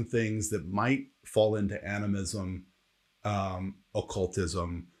 name me some things that might fall into animism,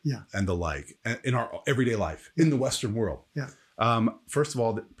 occultism, and the like in our everyday life in the Western world. Yeah. First of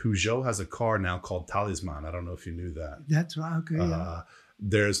all, Peugeot has a car now called Talisman. I don't know if you knew that. That's right. Okay.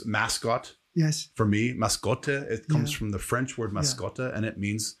 There's mascot. Yes. For me, mascotte. It comes from the French word mascotte, and it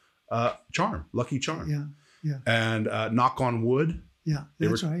means charm, lucky charm. Yeah. Yeah. And knock on wood. Yeah,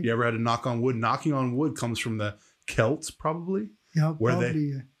 that's right. You ever had to knock on wood? Knocking on wood comes from the Celts, probably. Yeah, where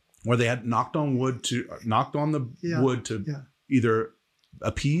they had knocked on the wood to either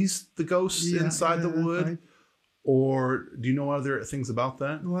appease the ghosts inside the wood. Right. Or do you know other things about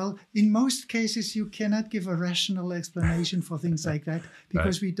that? Well, in most cases, you cannot give a rational explanation for things like that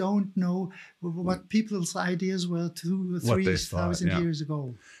because we don't know what people's ideas were 2,000 or 3,000 years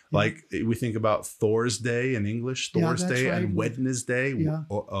ago. Like we think about Thor's Day in English, Thor's Day, right. And Wednesday,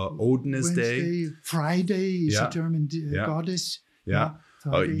 Odin's Day. Friday is a German goddess.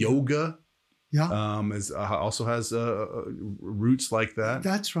 Yoga. Also has roots like that.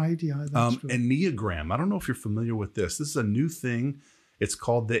 That's right. Yeah. That's true. Enneagram. I don't know if you're familiar with this. This is a new thing. It's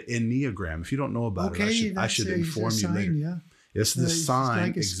called the Enneagram. If you don't know about it, I should inform you later. Yeah. It's the sign,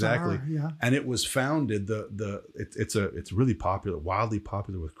 like exactly. Star, and it was founded. It's really popular, wildly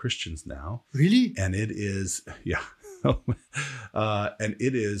popular with Christians now. Really? And it is, and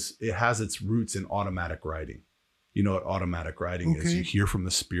it has its roots in automatic writing. You know what automatic writing is? You hear from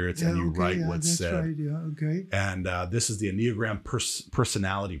the spirits and you write what's said. Right, And this is the Enneagram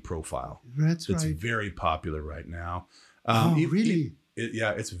personality profile. That's right. It's very popular right now. Really?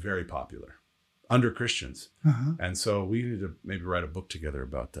 It's very popular under Christians. And so we need to maybe write a book together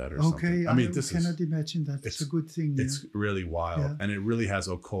about that or something. I mean, cannot imagine that. It's a good thing. It's really wild and it really has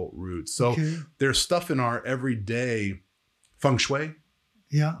occult roots. So there's stuff in our everyday feng shui.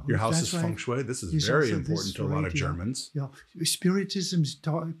 Yeah, your house is feng shui. This is very important to a lot of Germans. Yeah, Spiritism's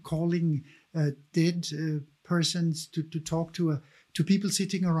calling dead persons to talk to people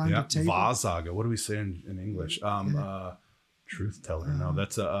sitting around the table. Wahrsager. What do we say in English? Truth teller. No,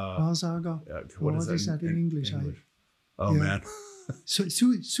 that's a Wahrsager. what is that in English? Man,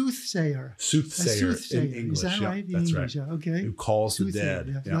 Soothsayer. Soothsayer in English. Is that yeah, right? In that's English, right. yeah, okay. Who calls the Soothsayer, dead.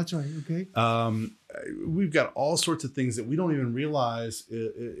 yeah, Yeah. that's right, okay. We've got all sorts of things that we don't even realize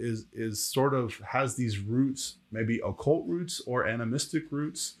is sort of has these roots, maybe occult roots or animistic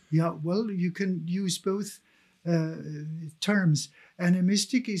roots. Yeah, well, you can use both terms.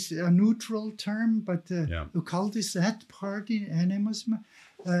 Animistic is a neutral term, but occult is that part in animism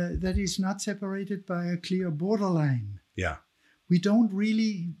that is not separated by a clear borderline. Yeah. We don't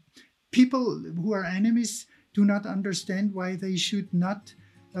really, people who are animists do not understand why they should not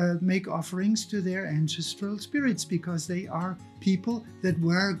make offerings to their ancestral spirits, because they are people that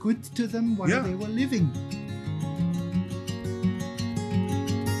were good to them while they were living.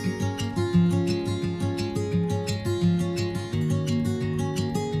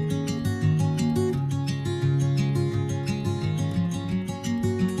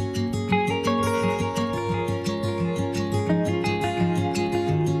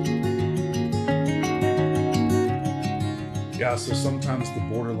 Yeah, so sometimes the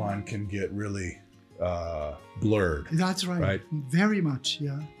borderline can get really blurred. That's right. Right. Very much,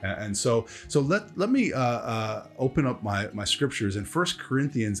 yeah. And so let me open up my scriptures in 1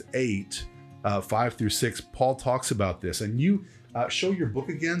 Corinthians 8, 5 through 6. Paul talks about this, and you show your book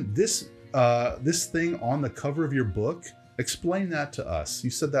again. This thing on the cover of your book. Explain that to us.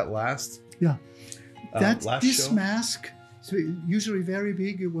 You said that last. Yeah. This show? Mask, so usually very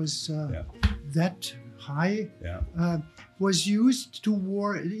big. It was that high. Yeah. Was used to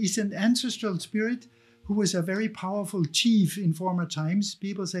ward. It's an ancestral spirit who was a very powerful chief in former times,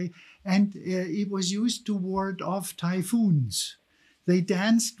 people say, and it was used to ward off typhoons. They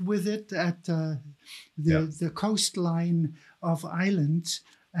danced with it at the coastline of islands,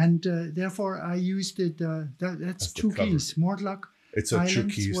 and therefore I used it. That's Chuukese, Mortlock. It's a Islands,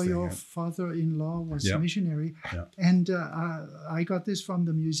 Chuukese where thing, your father-in-law was a missionary. Yeah. And I got this from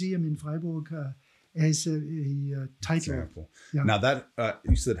the museum in Freiburg as a title. Example. Yeah. Now that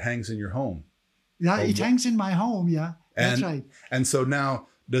you said hangs in your home. Yeah, it hangs in my home. Yeah, that's right. And so now,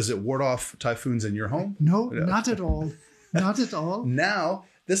 does it ward off typhoons in your home? No, not at all. Not at all. Now,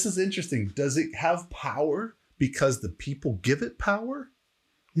 this is interesting. Does it have power because the people give it power,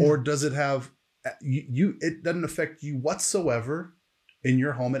 or does it have you? It doesn't affect you whatsoever in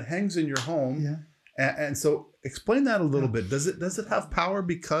your home. It hangs in your home. Yeah. And so, explain that a little bit. Does it have power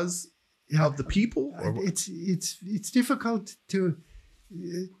because of the people? Or? It's difficult to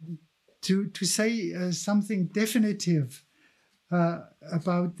say something definitive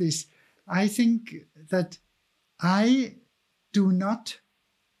about this. I think that I do not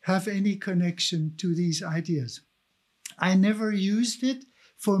have any connection to these ideas. I never used it.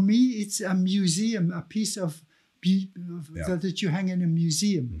 For me, it's a museum, a piece of that you hang in a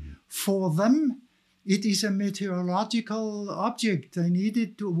museum. Mm-hmm. For them, it is a meteorological object. They need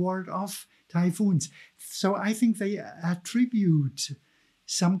it to ward off typhoons. So I think they attribute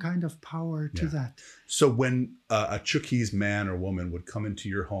some kind of power to that. So when a Chuukese man or woman would come into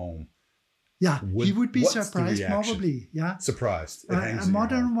your home, he would be surprised, probably. Yeah, surprised. A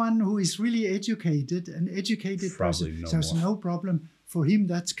modern one who is really educated, an educated person, there's no problem for him.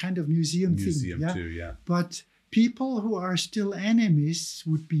 That's kind of museum thing. Yeah? Too, yeah. But people who are still animists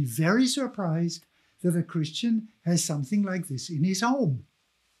would be very surprised that a Christian has something like this in his home.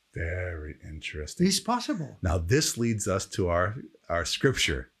 Very interesting. It's possible. Now, this leads us to our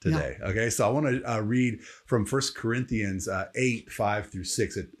scripture today. Yeah. Okay, so I want to read from 1 Corinthians 8, 5 through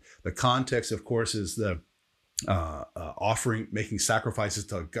 6. The context, of course, is the offering, making sacrifices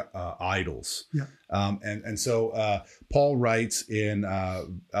to idols. Yeah. And so Paul writes in,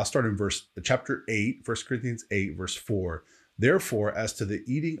 I'll start in chapter 8, 1 Corinthians 8, verse 4. Therefore, as to the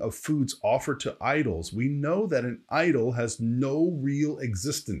eating of foods offered to idols, we know that an idol has no real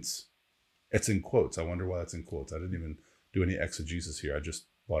existence. It's in quotes. I wonder why that's in quotes. I didn't even do any exegesis here. I just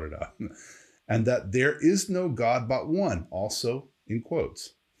brought it out. And that there is no God but one, also in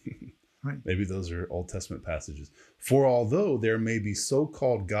quotes. Right. Maybe those are Old Testament passages. For although there may be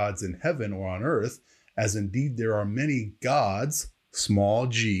so-called gods in heaven or on earth, as indeed there are many gods, small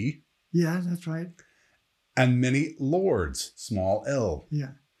g. Yeah, that's right. And many lords, small l.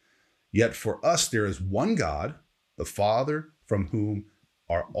 Yeah. Yet for us there is one God, the Father, from whom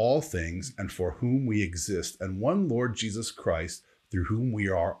are all things and for whom we exist, and one Lord Jesus Christ, through whom we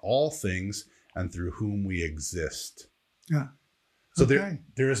are all things and through whom we exist. Yeah. So there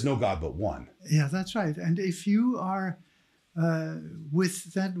is no God but one. Yeah, that's right. And if you are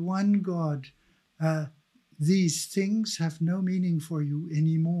with that one God, these things have no meaning for you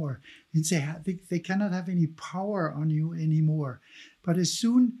anymore. And they cannot have any power on you anymore. But as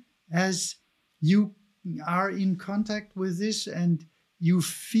soon as you are in contact with this and you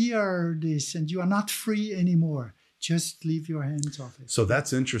fear this and you are not free anymore, just leave your hands off it. So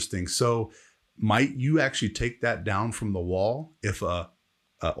that's interesting. So might you actually take that down from the wall if a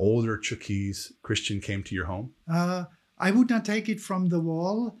older Chuukese Christian came to your home? I would not take it from the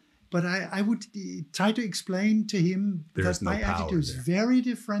wall, but I would try to explain to him that my attitude is very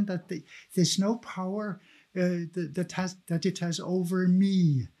different, that there's no power that it has over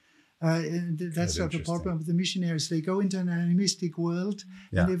me. That's not the problem of the missionaries. They go into an animistic world,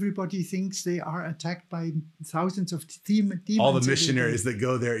 and everybody thinks they are attacked by thousands of demons. All the missionaries that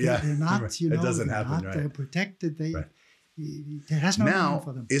go there, they're not. It doesn't happen. Right? They're protected. There has no meaning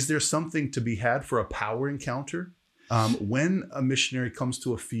for them. Is there something to be had for a power encounter when a missionary comes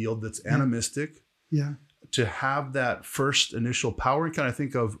to a field that's animistic? Yeah. To have that first initial power encounter, I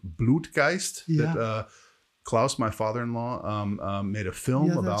think of Blutgeist that. Klaus, my father-in-law, made a film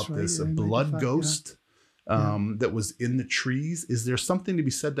about this blood ghost that was in the trees. Is there something to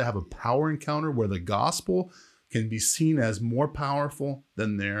be said to have a power encounter where the gospel can be seen as more powerful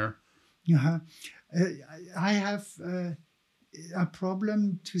than their? I have a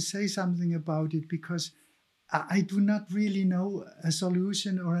problem to say something about it because I do not really know a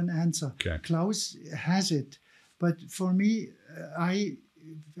solution or an answer. Okay. Klaus has it, but for me, I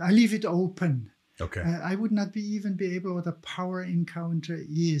leave it open. Okay. I would not even be able what a power encounter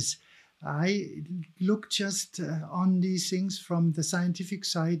is. I look just on these things from the scientific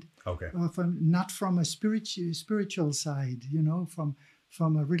side, not from a spiritual side,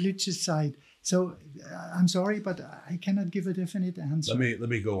 from a religious side. So I'm sorry, but I cannot give a definite answer. Let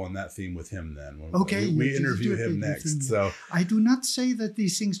me go on that theme with him then. Okay, we interview him next. So I do not say that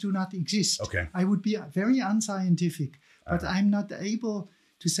these things do not exist. Okay. I would be very unscientific, but I'm not able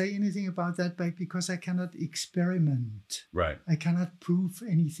to say anything about that because I cannot experiment. Right. I cannot prove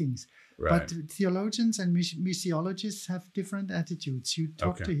anything. Right. But theologians and missiologists have different attitudes. You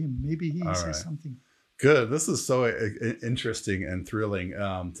talk to him. Maybe he says something. Good. This is so interesting and thrilling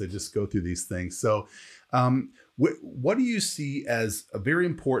to just go through these things. So what do you see as very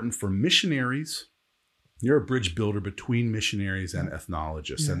important for missionaries? You're a bridge builder between missionaries and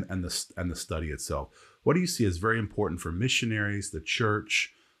ethnologists and the study itself. What do you see as very important for missionaries, the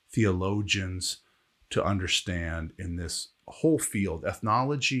church, theologians to understand in this whole field,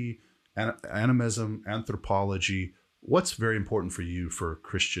 ethnology, animism, anthropology? What's very important for you, for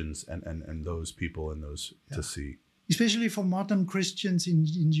Christians and those people and those to see? Especially for modern Christians in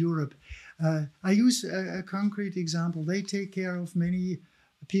Europe. I use a concrete example. They take care of many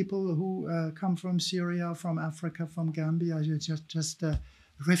people who come from Syria, from Africa, from Gambia, just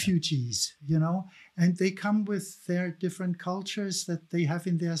refugees, and they come with their different cultures that they have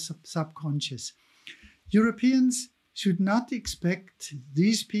in their subconscious. Europeans should not expect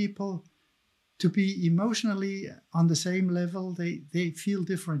these people to be emotionally on the same level. They feel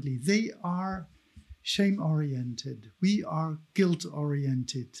differently. They are shame-oriented. We are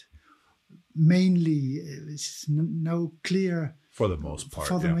guilt-oriented. Mainly, it's no clear... For the most part.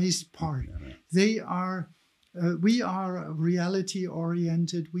 For the most part. They are... we are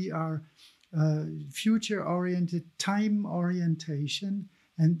reality-oriented. We are future-oriented, time orientation,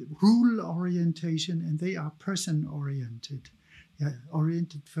 and rule orientation, and they are person-oriented,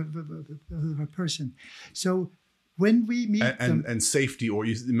 oriented for a person. So when we meet them, and safety, or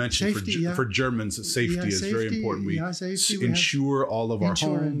you mentioned for Germans, safety is very important. We insure all of our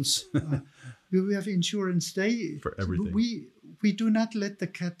homes. We have insurance. For everything. We do not let the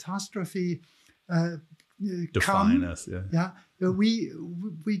catastrophe define come. Us.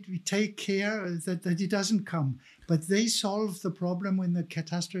 We take care that it doesn't come, but they solve the problem when the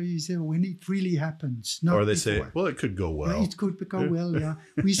catastrophe is there, when it really happens. Or they say, well, it could go well. It could go well. Yeah,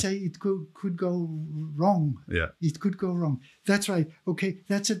 we say it could go wrong. Yeah, it could go wrong. That's right. Okay,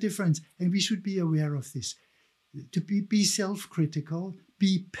 that's a difference, and we should be aware of this. To be self-critical,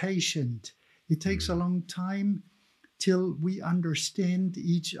 be patient. It takes a long time till we understand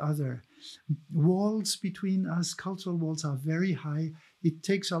each other. Walls between us, cultural walls, are very high. It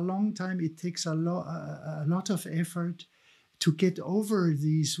takes a long time. It takes a lot of effort to get over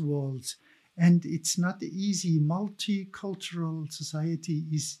these walls. And it's not easy. Multicultural society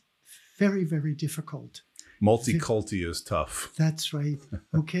is very, very difficult. Multiculti is tough. That's right.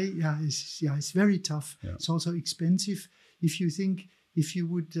 Okay. It's very tough. Yeah. It's also expensive. If you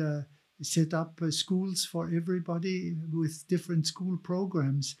would set up schools for everybody with different school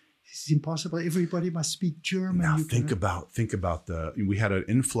programs, it's impossible. Everybody must speak German. Now think about we had an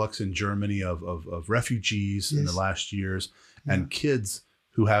influx in Germany of refugees in the last years, and kids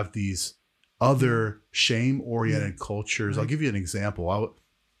who have these other shame-oriented cultures. Right. I'll give you an example.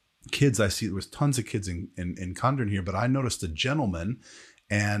 kids. I see there was tons of kids in Kandern here, but I noticed a gentleman,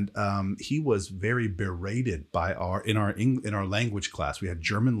 and he was very berated by in our language class. We had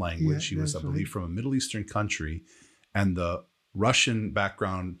German language. He was, I believe, from a Middle Eastern country, and the Russian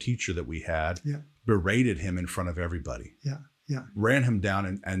background teacher that we had berated him in front of everybody. Ran him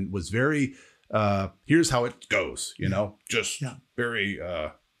down and was very, here's how it goes, just very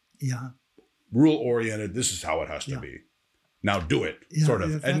rule oriented. This is how it has to be. Now do it, sort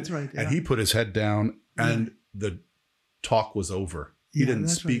of. And, right. And he put his head down, and the talk was over. He didn't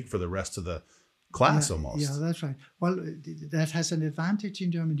speak for the rest of the class almost. Yeah, that's right. Well, that has an advantage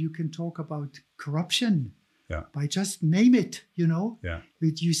in German. You can talk about corruption by just name it,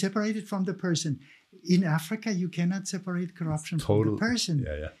 You separate it from the person. In Africa, you cannot separate corruption from the person.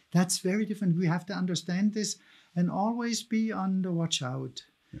 That's very different. We have to understand this and always be on the watch out.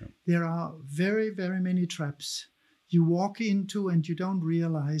 There are very, very many traps you walk into and you don't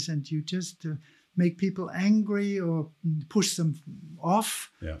realize, and you just make people angry or push them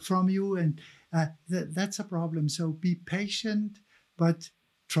off from you. And that's a problem. So be patient, but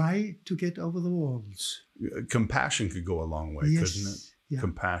try to get over the walls. Compassion could go a long way, couldn't it? Yeah.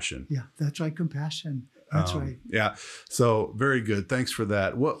 Compassion. Yeah, that's right. Compassion. That's right. Yeah. So very good. Thanks for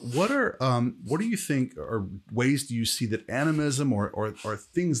that. What do you think, or ways do you see that animism or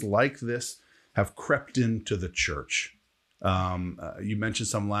things like this have crept into the church? You mentioned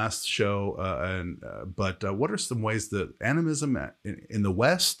some last show, but what are some ways that animism in the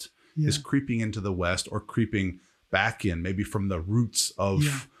West is creeping into the West, or creeping back in, maybe from the roots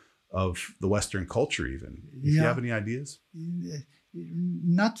of the Western culture even? Do you have any ideas?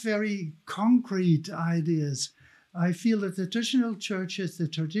 Not very concrete ideas. I feel that the traditional churches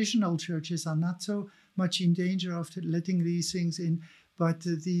are not so much in danger of letting these things in, but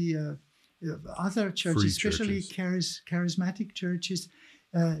the other churches, especially charismatic churches,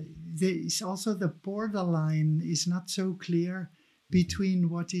 there is also the borderline is not so clear between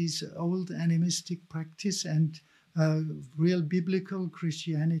what is old animistic practice and real biblical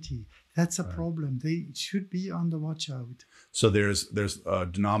Christianity. That's a problem. They should be on the watch out. So there's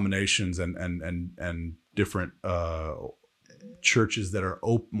denominations and different churches that are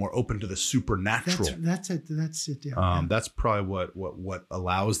more open to the supernatural. That's it. Yeah. That's probably what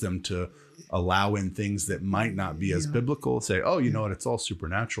allows them to allow in things that might not be as biblical. Say, you know what? It's all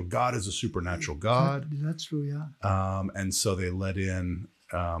supernatural. God is a supernatural God. That's true. Yeah. And so they let in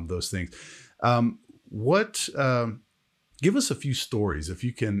those things. Give us a few stories, if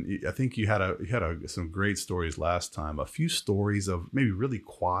you can. I think you had some great stories last time. A few stories of maybe really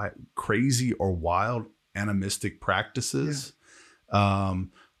crazy or wild animistic practices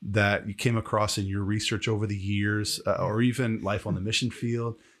that you came across in your research over the years, or even life on the mission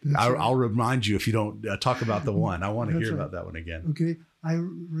field. I'll remind you if you don't talk about the one. I want to hear about that one again. Okay, I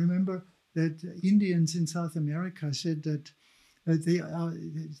remember that Indians in South America said that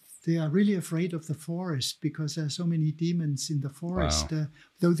they are really afraid of the forest because there are so many demons in the forest,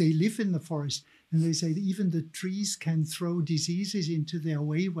 though they live in the forest. And they say even the trees can throw diseases into their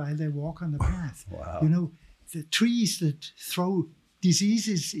way while they walk on the path. Wow. The trees that throw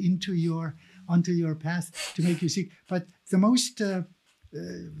diseases onto your path to make you sick. But the most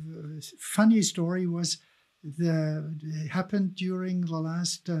funny story happened during the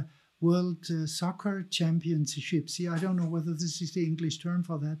last World Soccer Championship. See, I don't know whether this is the English term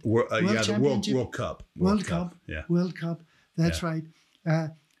for that. The World Cup. World Cup. Yeah. World Cup. That's right.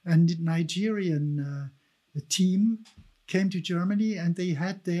 And Nigerian team came to Germany, and they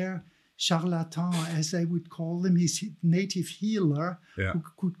had their charlatan, as they would call them, his native healer, who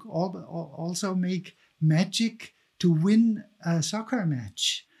could also make magic to win a soccer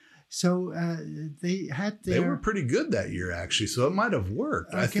match. So they were pretty good that year, actually. So it might have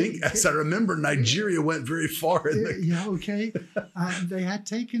worked. Okay. I think, as I remember, Nigeria went very far. They had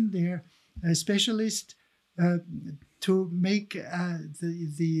taken their specialist to make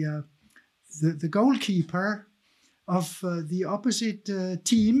the goalkeeper of the opposite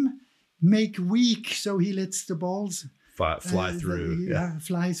team make weak, so he lets the balls fly through.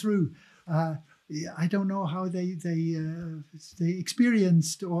 Fly through. I don't know how they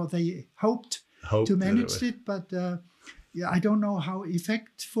experienced or they hoped to manage it, but I don't know how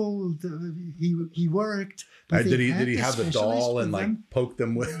effectful he worked. But did he have the doll and poke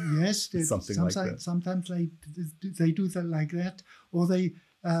them with? Yes, something like that. Sometimes they do that like that, or they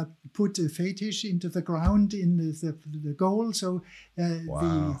put a fetish into the ground in the goal. So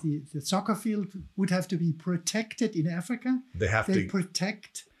the soccer field would have to be protected in Africa. They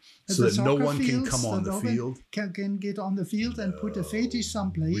protect. So that no one can come on the field? Can get on the field and put a fetish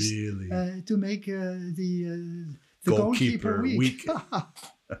someplace to make the goalkeeper weak.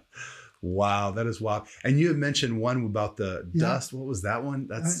 Wow, that is wild. And you had mentioned one about the Yeah. dust. What was that one?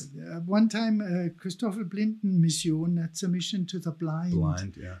 That's One time, Christopher Blinden Mission, that's a mission to the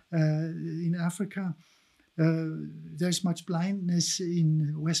blind. Yeah. in Africa. There's much blindness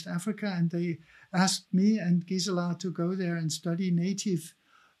in West Africa, and they asked me and Gisela to go there and study native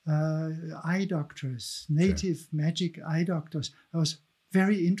eye doctors, native magic eye doctors. That was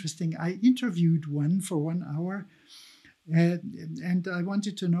very interesting. I interviewed one for 1 hour, and I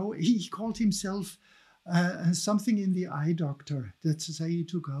wanted to know, he called himself something in the eye doctor. That's to say, he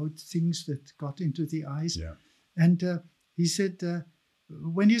took out things that got into the eyes. Yeah. And he said,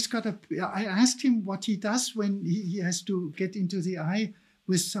 when he's got I asked him what he does when he has to get into the eye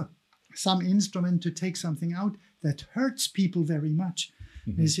with some instrument to take something out that hurts people very much.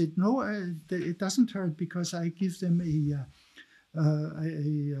 Mm-hmm. He said, no, it doesn't hurt because I give them a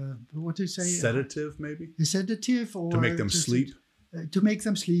what do you say? Sedative, maybe? A sedative, or To make them just sleep? To make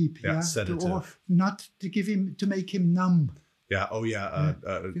them sleep, Yeah, yeah. sedative. Or not to to make him numb. Yeah. Oh, yeah.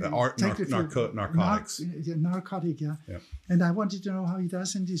 Narcotics. Narcotic, yeah. Yeah. And I wanted to know how he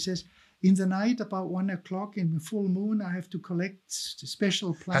does, and he says, in the night about 1 o'clock in the full moon, I have to collect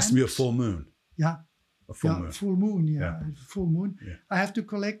special plants. Has to be a full moon. Yeah. A full moon. Full moon, Yeah. full moon. Yeah. I have to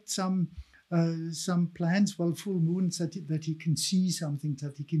collect some plants, full moons that he can see something,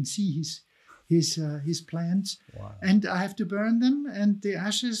 that he can see his plants. Wow. And I have to burn them, and the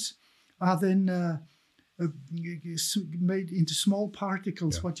ashes are then made into small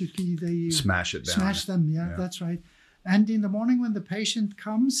particles. Yeah. What you see, they Smash it down. smash them. Yeah, that's right. And in the morning when the patient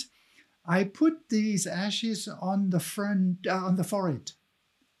comes, I put these ashes on the forehead,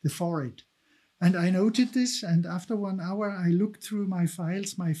 And I noted this, and after 1 hour, I looked through my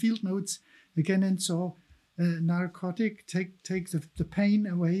files, my field notes again, and saw narcotic, take the pain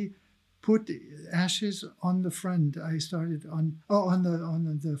away, put ashes on the front. I started on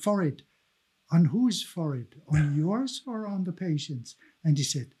the forehead. On whose forehead? On yours or on the patient's? And he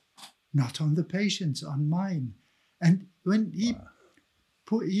said, not on the patient's, on mine. And when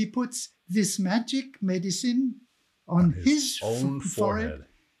he puts this magic medicine on his own forehead,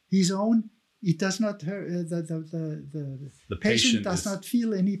 his own, it does not hurt. The patient does not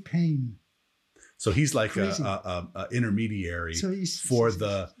feel any pain. So he's like Crazy. a intermediary for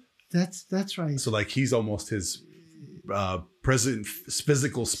the. That's right. So like he's almost his present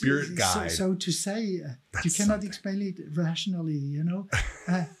physical spirit guide. So to say, you cannot explain it rationally,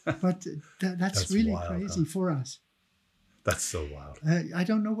 but that's really wild, crazy for us. That's so wild. I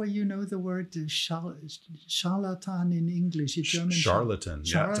don't know where you know the word charlatan in English. In German, charlatan.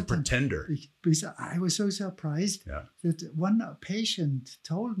 Yeah, it's a pretender. Because I was so surprised that one patient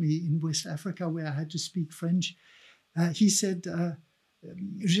told me in West Africa, where I had to speak French, he said,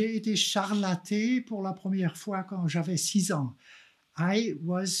 j'ai été charlaté pour la première fois quand j'avais 6 ans. I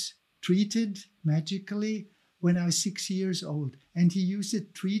was treated magically when I was 6 years old. And he used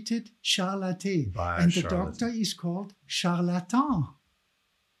it, treated, charlaté. And the doctor is called charlatan.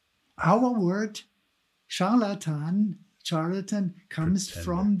 Our word, charlatan, comes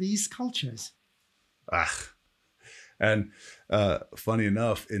from these cultures. And funny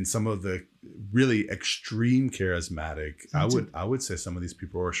enough, in some of the really extreme charismatic, I would say some of these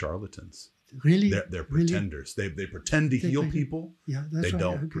people are charlatans. Really? They're pretenders. Really? They pretend to heal people. Yeah, that's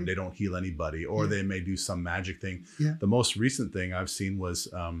right. They don't heal anybody, or they may do some magic thing. Yeah. The most recent thing I've seen was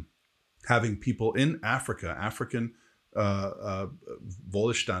having people in Africa, African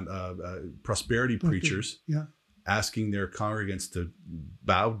Wohlstand, prosperity preachers, asking their congregants to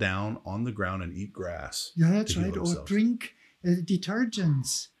bow down on the ground and eat grass. Yeah, that's right. Or drink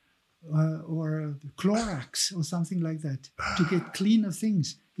detergents or Clorox or something like that to get clean of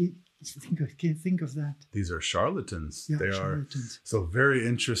things. Think of that. These are charlatans. Yeah, they charlatans. Are so very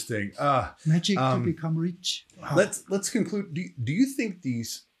interesting. Magic to become rich. Wow. Let's conclude. Do you think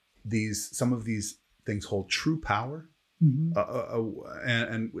some of these things hold true power? Mm-hmm.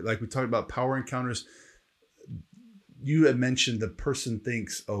 And like we talked about power encounters, you had mentioned the person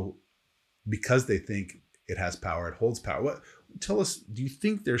thinks, because they think it has power, it holds power. Tell us, do you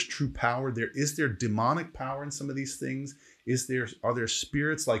think there's true power there? Is there demonic power in some of these things? Are there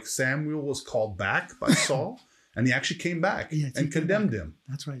spirits, like Samuel was called back by Saul and he actually came back and condemned him?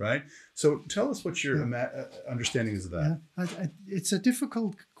 That's right. Right. So tell us what your understanding is of that. It's a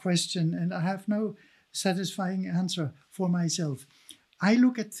difficult question, and I have no satisfying answer for myself. I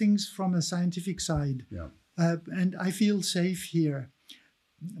look at things from a scientific side, and I feel safe here.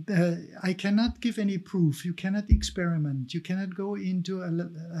 I cannot give any proof. You cannot experiment. You cannot go into a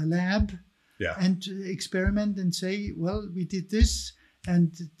lab and experiment and say, well, we did this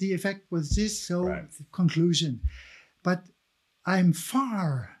and the effect was this, so conclusion. But I'm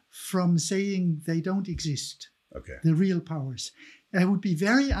far from saying they don't exist, Okay. the real powers. It would be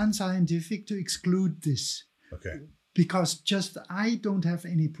very unscientific to exclude this. Okay. Because just I don't have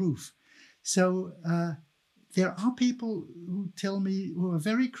any proof. So there are people who tell me, who are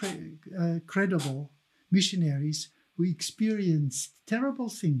very credible missionaries, who experienced terrible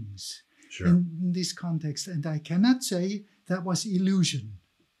things Sure. in this context. And I cannot say that was illusion.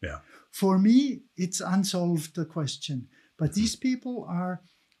 Yeah. For me, it's unsolved, the question. But these people are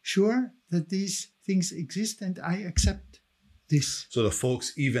sure that these things exist, and I accept this. So the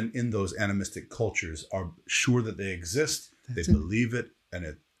folks, even in those animistic cultures, are sure that they exist. That's they it. believe it, and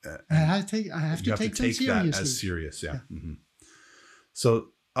it. I have to take them seriously. that as serious. Yeah. Mm-hmm. So,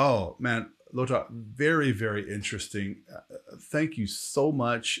 oh man, Lothar, very, very interesting. Thank you so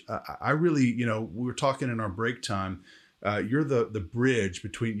much. I really, we were talking in our break time. You're the bridge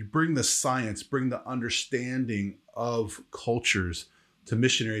between, you bring the science, bring the understanding of cultures to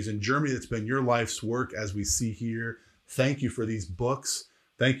missionaries in Germany. That's been your life's work, as we see here. Thank you for these books.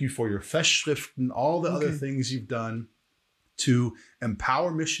 Thank you for your Festschriften, all the other things you've done to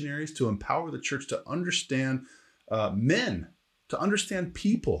empower missionaries, to empower the church to understand men, to understand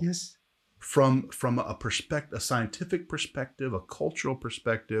people. Yes. From a scientific perspective, a cultural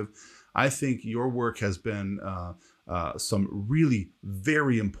perspective. I think your work has been some really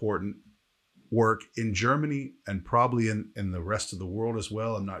very important work in Germany and probably in the rest of the world as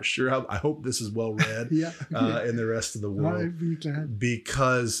well. I'm not sure how. I hope this is well read in the rest of the world. I'd be glad.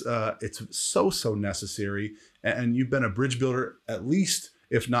 Because it's so necessary. And you've been a bridge builder, at least,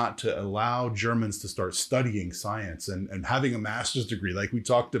 if not to allow Germans to start studying science and having a master's degree, like we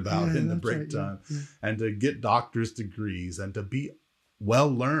talked about in the break time, and to get doctor's degrees and to be well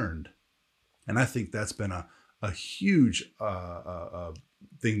learned. And I think that's been a huge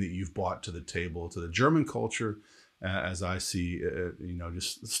thing that you've brought to the table, to the German culture, as I see,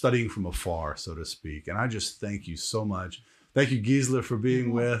 just studying from afar, so to speak. And I just thank you so much. Thank you, Gisela, for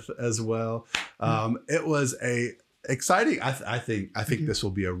being with as well. It was exciting. I think this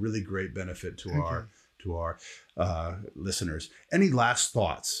will be a really great benefit to our listeners. Any last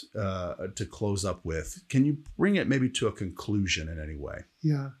thoughts to close up with? Can you bring it maybe to a conclusion in any way?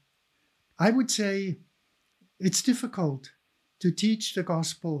 Yeah, I would say it's difficult to teach the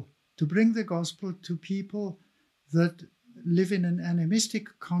gospel, to bring the gospel to people that live in an animistic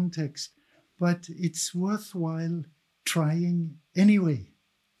context, but it's worthwhile trying anyway.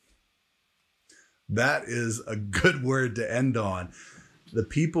 That is a good word to end on. The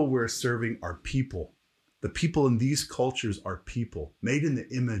people we're serving are people. The people in these cultures are people made in the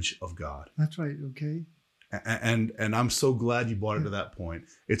image of God. That's right. Okay. And I'm so glad you brought it to that point.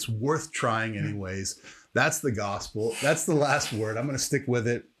 It's worth trying anyways. That's the gospel. That's the last word. I'm going to stick with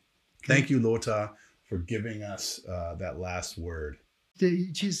it. Thank you, Lothar, for giving us that last word.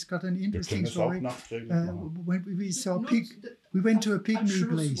 She's got an interesting story. When we went to a pygmy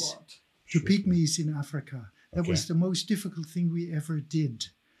place, to pygmies in Africa. That was the most difficult thing we ever did.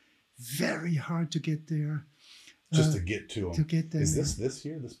 Very hard to get there. Just to get to them. To get there. Is this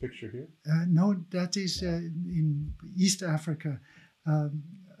here, this picture here? No, that is in East Africa. Do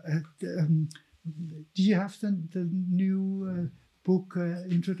you have the new book,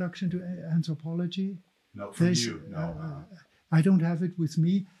 Introduction to Anthropology? No, from you. No. I don't have it with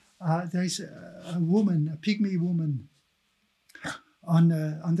me. There's a woman, a pygmy woman, on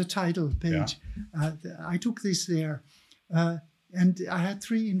the title page. Yeah. I took this there. And I had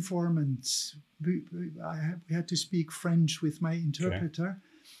 3 informants. We had to speak French with my interpreter. Okay.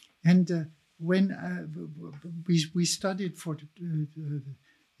 And when we studied for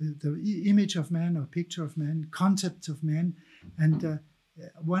the image of man or picture of man, concepts of man, and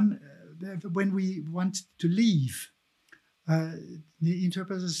when we wanted to leave, the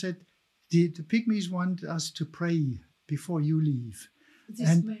interpreter said, the pygmies want us to pray before you leave.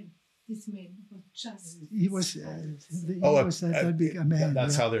 This man was just. He was. That big a man.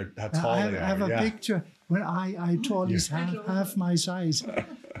 That's how tall they are. I have a picture when I tall is half my size,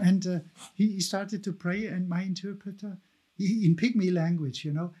 and he started to pray, and my interpreter, in pygmy language,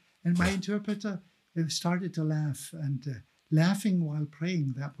 and my interpreter started to laugh, and laughing while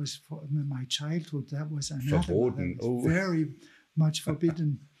praying. That was for my childhood. That was forbidden. Very much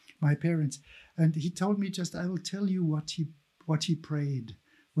forbidden. My parents, and he told me I will tell you what he prayed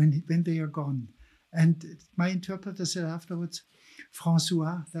when they are gone. And my interpreter said afterwards,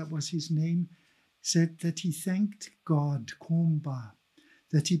 François, that was his name, said that he thanked God, Komba,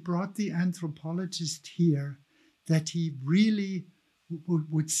 that he brought the anthropologist here, that he really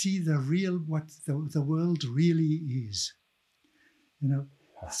would see the real, what the world really is.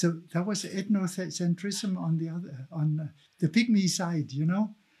 So that was ethnocentrism on the pygmy side, you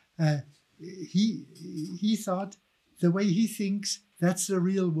know. He thought the way he thinks, that's the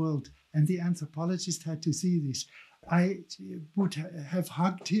real world. And the anthropologist had to see this. I would have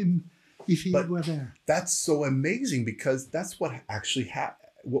hugged him if he were there. That's so amazing, because that's what actually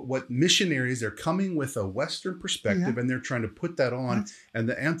what missionaries are coming with a Western perspective, and they're trying to put that on. And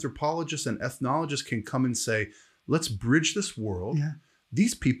the anthropologists and ethnologists can come and say, let's bridge this world. Yeah.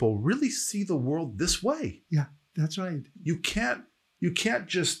 These people really see the world this way. Yeah, that's right. You can't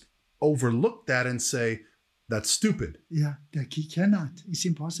just overlook that and say, that's stupid. Yeah, he cannot. It's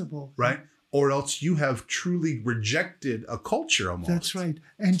impossible. Right? Or else you have truly rejected a culture almost. That's right.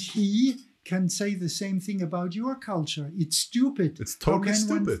 And he can say the same thing about your culture. It's stupid. It's totally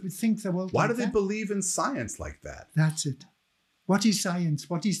stupid. Think the world Why like do they that? believe in science like that? That's it. What is science?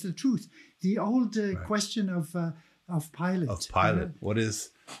 What is the truth? The old question of Pilate. Of Pilate. What is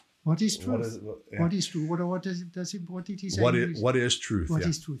truth? What is truth? What did he say? What is truth? What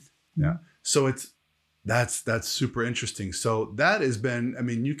is truth? Yeah. So that's super interesting. So that has been, I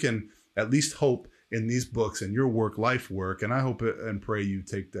mean, you can at least hope in these books and your life work, and I hope and pray you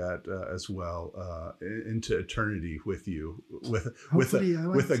take that as well into eternity with you, with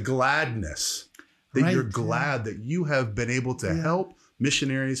a gladness that you're glad that you have been able to help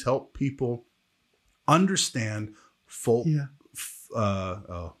missionaries, help people understand folk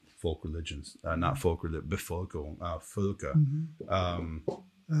religions, not folk religion, Völker.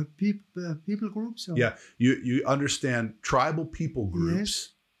 People groups. Or? Yeah, you understand tribal people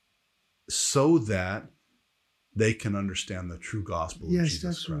groups, so that they can understand the true gospel of Jesus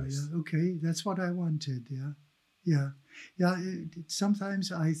that's Christ. Right. Yeah. Okay, that's what I wanted. Yeah.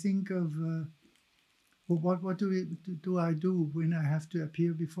 Sometimes I think of what do I do when I have to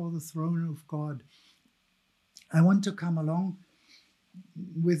appear before the throne of God? I want to come along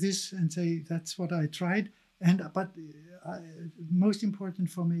with this and say that's what I tried. But most important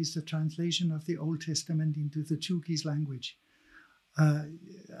for me is the translation of the Old Testament into the Chuukese language.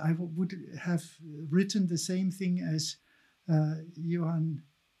 I would have written the same thing as Johann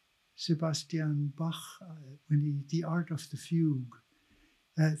Sebastian Bach when The Art of the Fugue.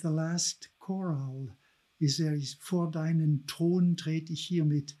 The last choral is Vor deinen Thron trete ich hier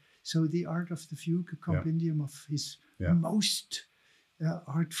mit. So The Art of the Fugue, a compendium of his most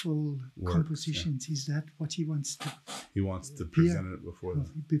artful compositions. Is that what he wants to? He wants to present it before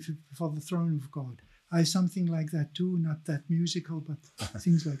the throne of God. I have something like that too, not that musical, but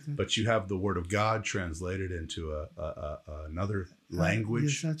things like that. But you have the Word of God translated into another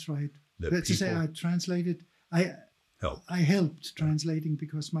language. Yes, that's right. To say I translated, I helped translating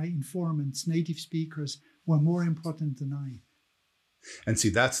because my informants, native speakers, were more important than I. And see,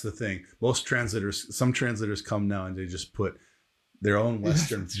 that's the thing. Some translators come now and they just put their own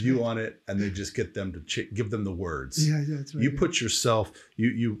Western view on it, and they just get them to give them the words. Yeah, that's right. You put yourself,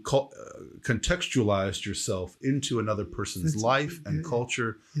 you contextualized yourself into another person's life and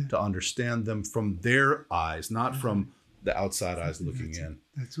culture to understand them from their eyes, not from the outside eyes looking in.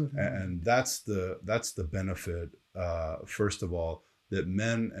 That's what. And that's the benefit. First of all, that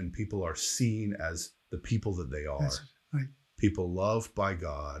men and people are seen as the people that they are. That's right. People loved by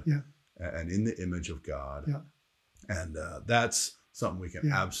God and in the image of God. Yeah. And that's something we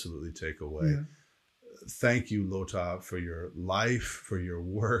can absolutely take away. Yeah. Thank you, Lothar, for your life, for your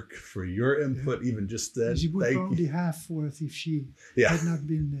work, for your input, even just then. She would only half worth if she had not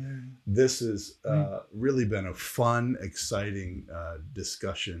been there. This has really been a fun, exciting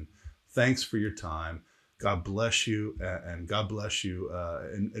discussion. Thanks for your time. God bless you, and God bless you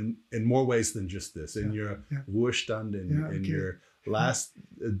in more ways than just this. In your Ruhestand, in your last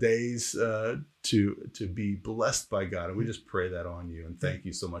days to be blessed by God. And we just pray that on you. And thank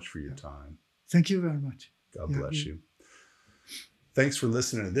you so much for your time. Thank you very much. God bless you. Thanks for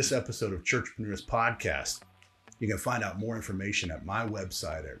listening to this episode of Churchpreneurs Podcast. You can find out more information at my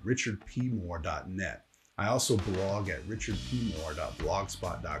website at richardpmoore.net. I also blog at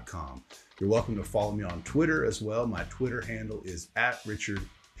richardpmoore.blogspot.com. You're welcome to follow me on Twitter as well. My Twitter handle is at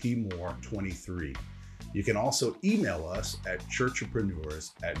richardpmoore23. You can also email us at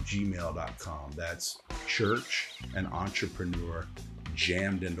churchpreneurs@gmail.com. That's church and entrepreneur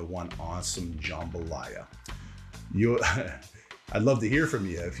jammed into one awesome jambalaya. I'd love to hear from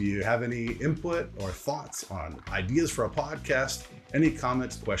you. If you have any input or thoughts on ideas for a podcast, any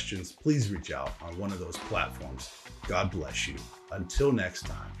comments, questions, please reach out on one of those platforms. God bless you. Until next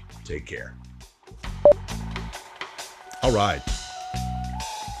time, take care. All right.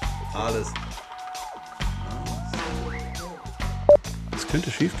 Alles könnte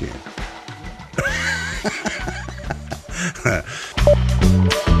schief gehen.